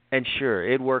 And sure,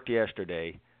 it worked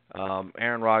yesterday.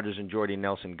 Aaron Rodgers and Jordy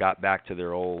Nelson got back to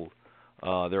their old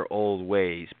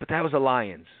ways. But that was the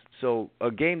Lions. So a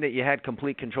game that you had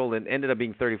complete control and ended up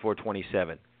being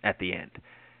 34-27 at the end.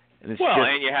 And and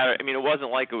you had, it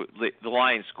wasn't like the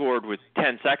Lions scored with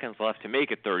 10 seconds left to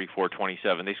make it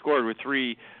 34-27. They scored with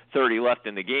 3:30 left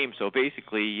in the game. So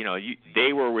basically,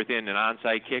 they were within an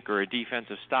onside kick or a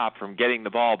defensive stop from getting the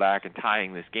ball back and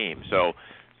tying this game. So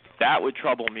that would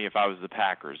trouble me if I was the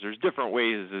Packers. There's different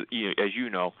ways, as you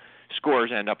know,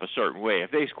 scores end up a certain way.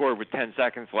 If they scored with 10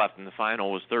 seconds left and the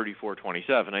final was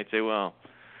 34-27, I'd say, well,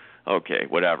 okay,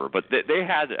 whatever. But they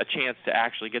had a chance to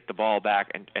actually get the ball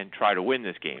back and try to win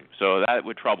this game. So that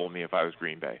would trouble me if I was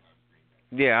Green Bay.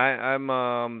 Yeah,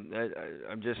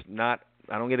 I'm just not.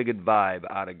 I don't get a good vibe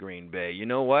out of Green Bay. You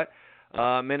know what?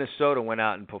 Minnesota went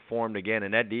out and performed again,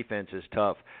 and that defense is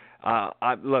tough. I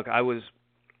was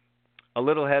a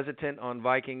little hesitant on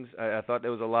Vikings. I thought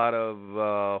there was a lot of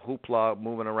hoopla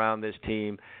moving around this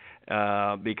team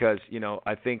because,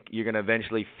 I think you're going to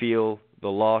eventually feel the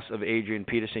loss of Adrian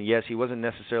Peterson. Yes, he wasn't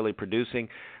necessarily producing,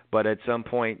 but at some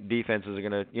point defenses are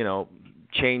going to,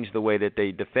 change the way that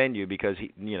they defend you because,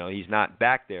 he's not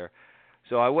back there.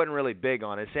 So I wasn't really big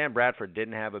on it. Sam Bradford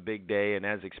didn't have a big day, and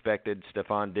as expected,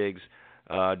 Stephon Diggs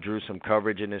drew some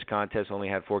coverage in this contest, only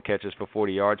had 4 catches for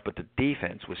 40 yards, but the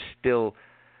defense was still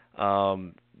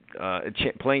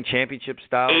playing championship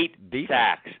style. 8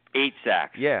 sacks. 8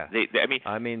 sacks. Yeah.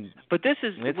 But this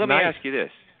is. Let me ask you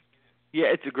this: Yeah,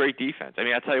 it's a great defense. I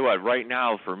mean, I'll tell you what, right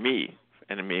now for me,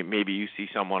 and maybe you see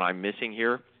someone I'm missing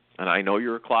here, and I know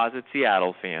you're a closet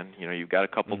Seattle fan. You know, you've got a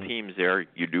couple teams there.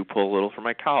 You do pull a little for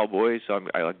my Cowboys, so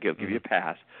I'll give you a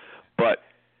pass. But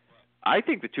I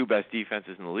think the two best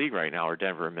defenses in the league right now are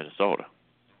Denver and Minnesota.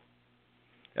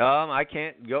 I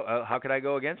can't go. How could I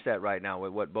go against that right now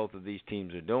with what both of these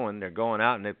teams are doing? They're going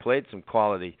out and they've played some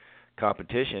quality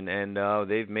competition, and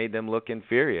they've made them look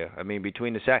inferior. I mean,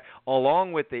 between the sacks,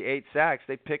 along with the 8 sacks,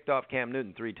 they picked off Cam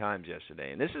Newton 3 times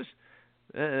yesterday. And this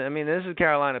is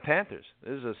Carolina Panthers.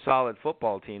 This is a solid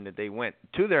football team that they went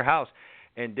to their house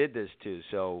and did this to.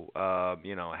 So, hats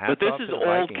But this off is to the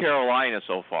old Vikings. Carolina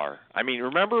so far. I mean,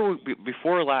 remember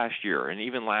before last year, and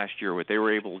even last year, what they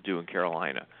were able to do in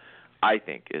Carolina, I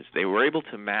think, is they were able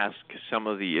to mask some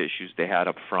of the issues they had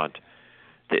up front.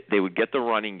 They would get the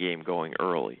running game going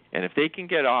early, and if they can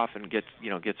get off and get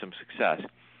some success,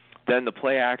 then the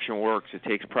play action works. It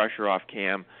takes pressure off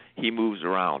Cam. He moves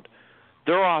around.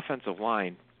 Their offensive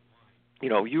line,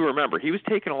 you remember, he was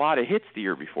taking a lot of hits the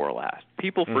year before last.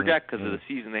 People forget because of the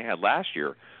season they had last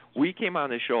year. We came on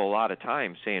this show a lot of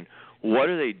times saying, what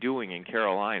are they doing in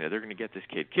Carolina? They're going to get this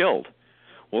kid killed.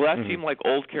 Well, that seemed like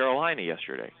old Carolina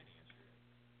yesterday.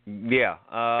 Yeah.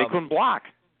 They couldn't block.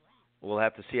 We'll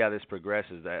have to see how this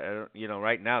progresses.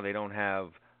 Right now they don't have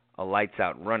a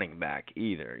lights-out running back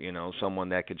either, someone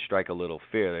that could strike a little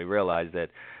fear. They realize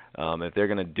that if they're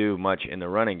going to do much in the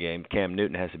running game, Cam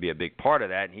Newton has to be a big part of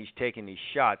that, and he's taking these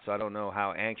shots. So I don't know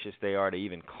how anxious they are to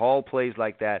even call plays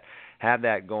like that, have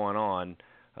that going on,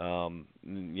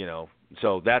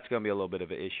 So that's going to be a little bit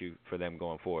of an issue for them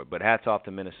going forward. But hats off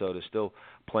to Minnesota, still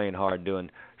playing hard, doing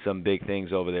some big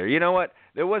things over there. You know what?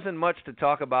 There wasn't much to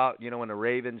talk about, when the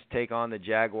Ravens take on the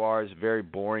Jaguars. Very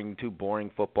boring, 2 boring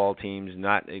football teams.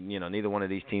 Not, neither one of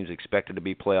these teams expected to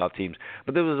be playoff teams.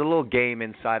 But there was a little game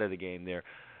inside of the game there.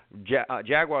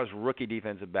 Jaguars rookie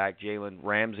defensive back Jalen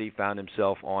Ramsey found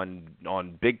himself on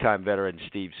big-time veteran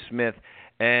Steve Smith.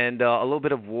 And a little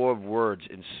bit of war of words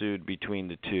ensued between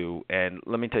the two. And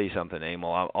let me tell you something,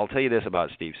 Emil. I'll tell you this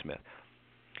about Steve Smith.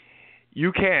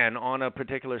 You can, on a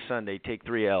particular Sunday, take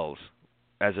 3 L's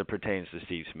as it pertains to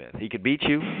Steve Smith. He could beat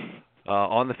you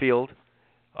on the field.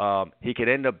 He could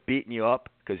end up beating you up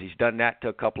because he's done that to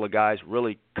a couple of guys.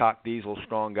 Really cock diesel,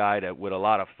 strong guy with a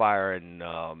lot of fire and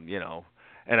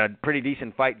a pretty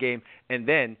decent fight game. And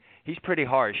then he's pretty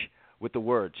harsh with the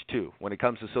words, too, when it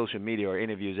comes to social media or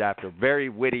interviews after. Very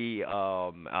witty.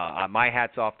 My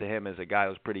hat's off to him as a guy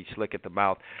who's pretty slick at the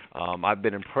mouth. I've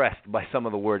been impressed by some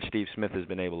of the words Steve Smith has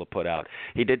been able to put out.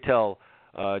 He did tell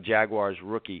Jaguars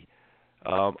rookie,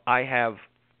 I have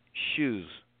shoes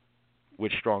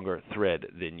with stronger thread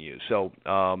than you. So,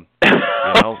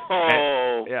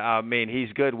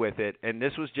 he's good with it. And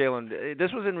this was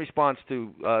in response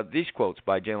to these quotes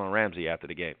by Jalen Ramsey after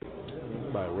the game.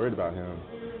 Nobody worried about him.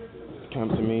 Come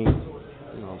to me, what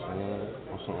I'm saying,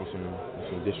 on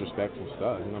some disrespectful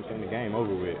stuff. You know what I'm saying? The game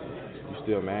over with. You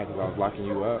still mad because I was locking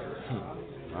you up?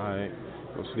 All right,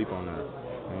 go sleep on that.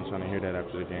 I ain't trying to hear that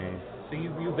after the game. So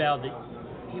you vowed that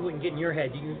he wouldn't get in your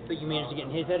head. But you managed to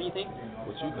get in his head, you think?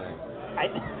 What you think?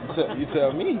 You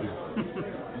tell me.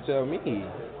 You tell me.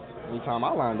 Anytime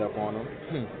I lined up on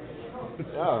him.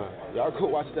 Y'all go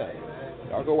watch that.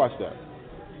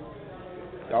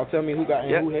 Y'all tell me who got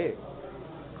in who head.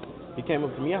 He came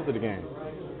up to me after the game.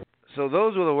 So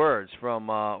those were the words from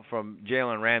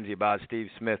Jalen Ramsey about Steve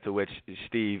Smith, to which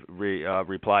Steve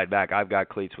replied back, I've got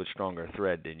cleats with stronger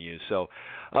thread than you. So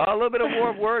a little bit of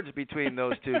war of words between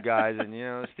those two guys. And,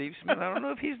 Steve Smith, I don't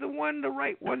know if he's the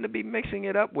right one to be mixing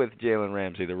it up with Jalen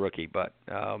Ramsey, the rookie, but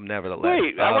nevertheless.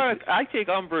 Wait, I take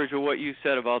umbrage with what you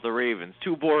said about the Ravens.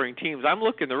 2 boring teams. I'm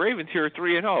looking, the Ravens here are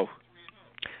 3-0.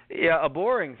 Yeah, a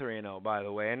boring 3-0, by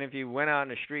the way. And if you went out in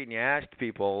the street and you asked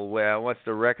people, well, what's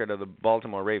the record of the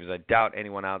Baltimore Ravens, I doubt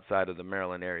anyone outside of the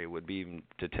Maryland area would be even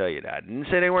to tell you that. And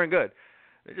say they weren't good.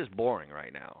 They're just boring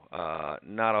right now.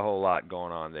 Not a whole lot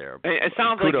going on there. It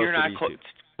sounds like you're not.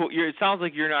 It sounds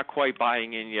like you're not quite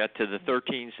buying in yet to the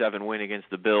 13-7 win against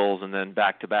the Bills, and then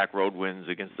back-to-back road wins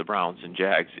against the Browns and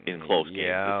Jags in close games.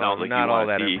 Yeah, it sounds like not all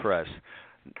that impressed.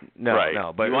 No, right.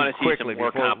 no, but you want to see quickly some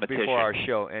more competition. before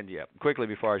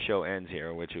our show ends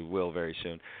here, which it will very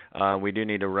soon, we do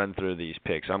need to run through these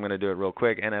picks. I'm going to do it real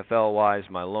quick. NFL-wise,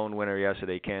 my lone winner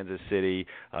yesterday, Kansas City,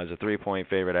 is a 3-point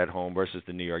favorite at home versus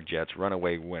the New York Jets.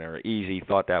 Runaway winner, easy.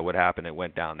 Thought that would happen. It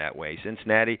went down that way.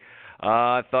 Cincinnati,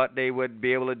 thought they would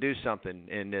be able to do something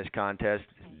in this contest.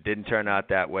 Didn't turn out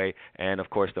that way. And, of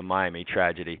course, the Miami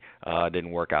tragedy didn't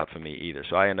work out for me either.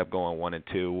 So I end up going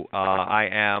 1-2.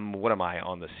 What am I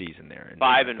on the season there?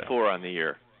 5-4 on the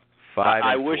year.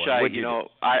 I wish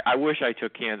I wish I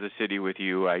took Kansas City with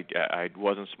you. I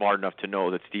wasn't smart enough to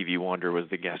know that Stevie Wonder was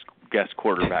the guest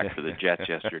quarterback for the Jets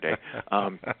yesterday.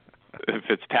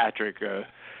 Fitzpatrick,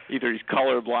 either he's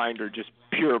colorblind or just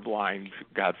pure blind,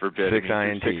 God forbid. 6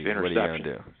 INTs. 6 interceptions. What are you gonna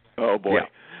do? Oh boy.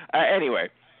 Yeah. Anyway,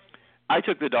 I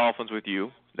took the Dolphins with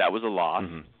you. That was a loss.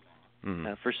 Mm-hmm.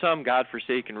 Mm-hmm. For some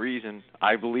godforsaken reason,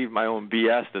 I believe my own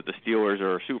BS that the Steelers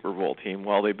are a Super Bowl team.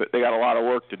 Well, they got a lot of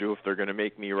work to do if they're going to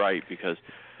make me right, because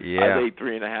I laid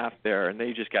 3.5 there, and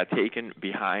they just got taken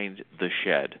behind the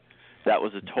shed. That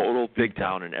was a total big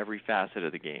down in every facet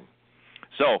of the game.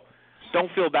 So don't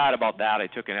feel bad about that. I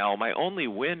took an L. My only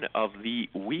win of the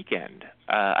weekend.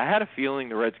 I had a feeling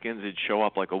the Redskins would show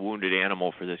up like a wounded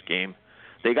animal for this game.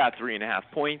 They got 3.5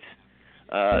 points.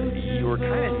 You were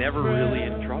kind of never really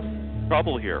in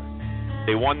trouble here.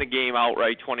 They won the game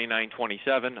outright,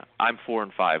 29-27. I'm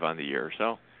 4-5 on the year,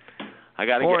 so I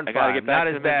got to get back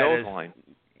to the Mendoza line.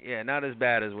 Yeah, not as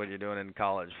bad as what you're doing in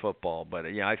college football, but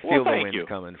I feel the wins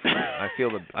coming for you.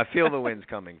 I feel the wins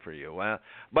coming for you.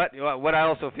 But what I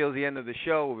also feel is the end of the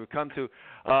show. We've come to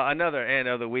another end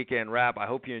of the weekend wrap. I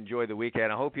hope you enjoyed the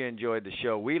weekend. I hope you enjoyed the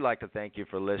show. We'd like to thank you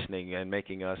for listening and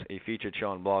making us a featured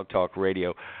show on Blog Talk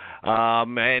Radio.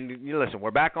 And listen, we're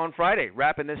back on Friday,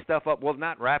 wrapping this stuff up. Well,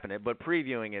 not wrapping it, but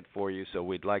previewing it for you. So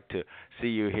we'd like to see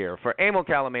you here. For Emil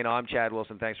Calamino, I'm Chad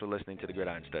Wilson. Thanks for listening to the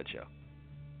Gridiron Stud Show.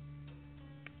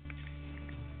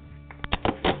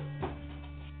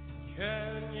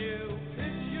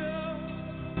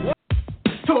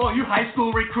 To all you high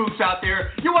school recruits out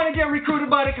there, you want to get recruited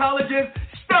by the colleges?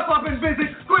 Step up and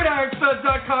visit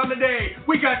GridironStuds.com today.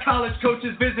 We got college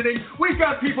coaches visiting. We've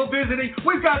got people visiting.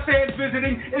 We've got fans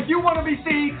visiting. If you want to be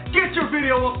seen, get your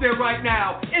video up there right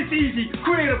now. It's easy.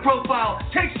 Create a profile.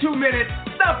 Takes 2 minutes.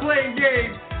 Stop playing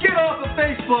games. Get off of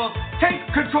Facebook. Take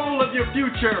control of your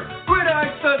future.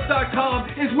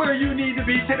 GridironStuds.com is where you need to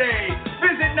be today.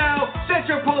 Visit now, set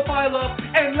your profile up,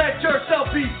 and let yourself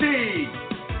be seen.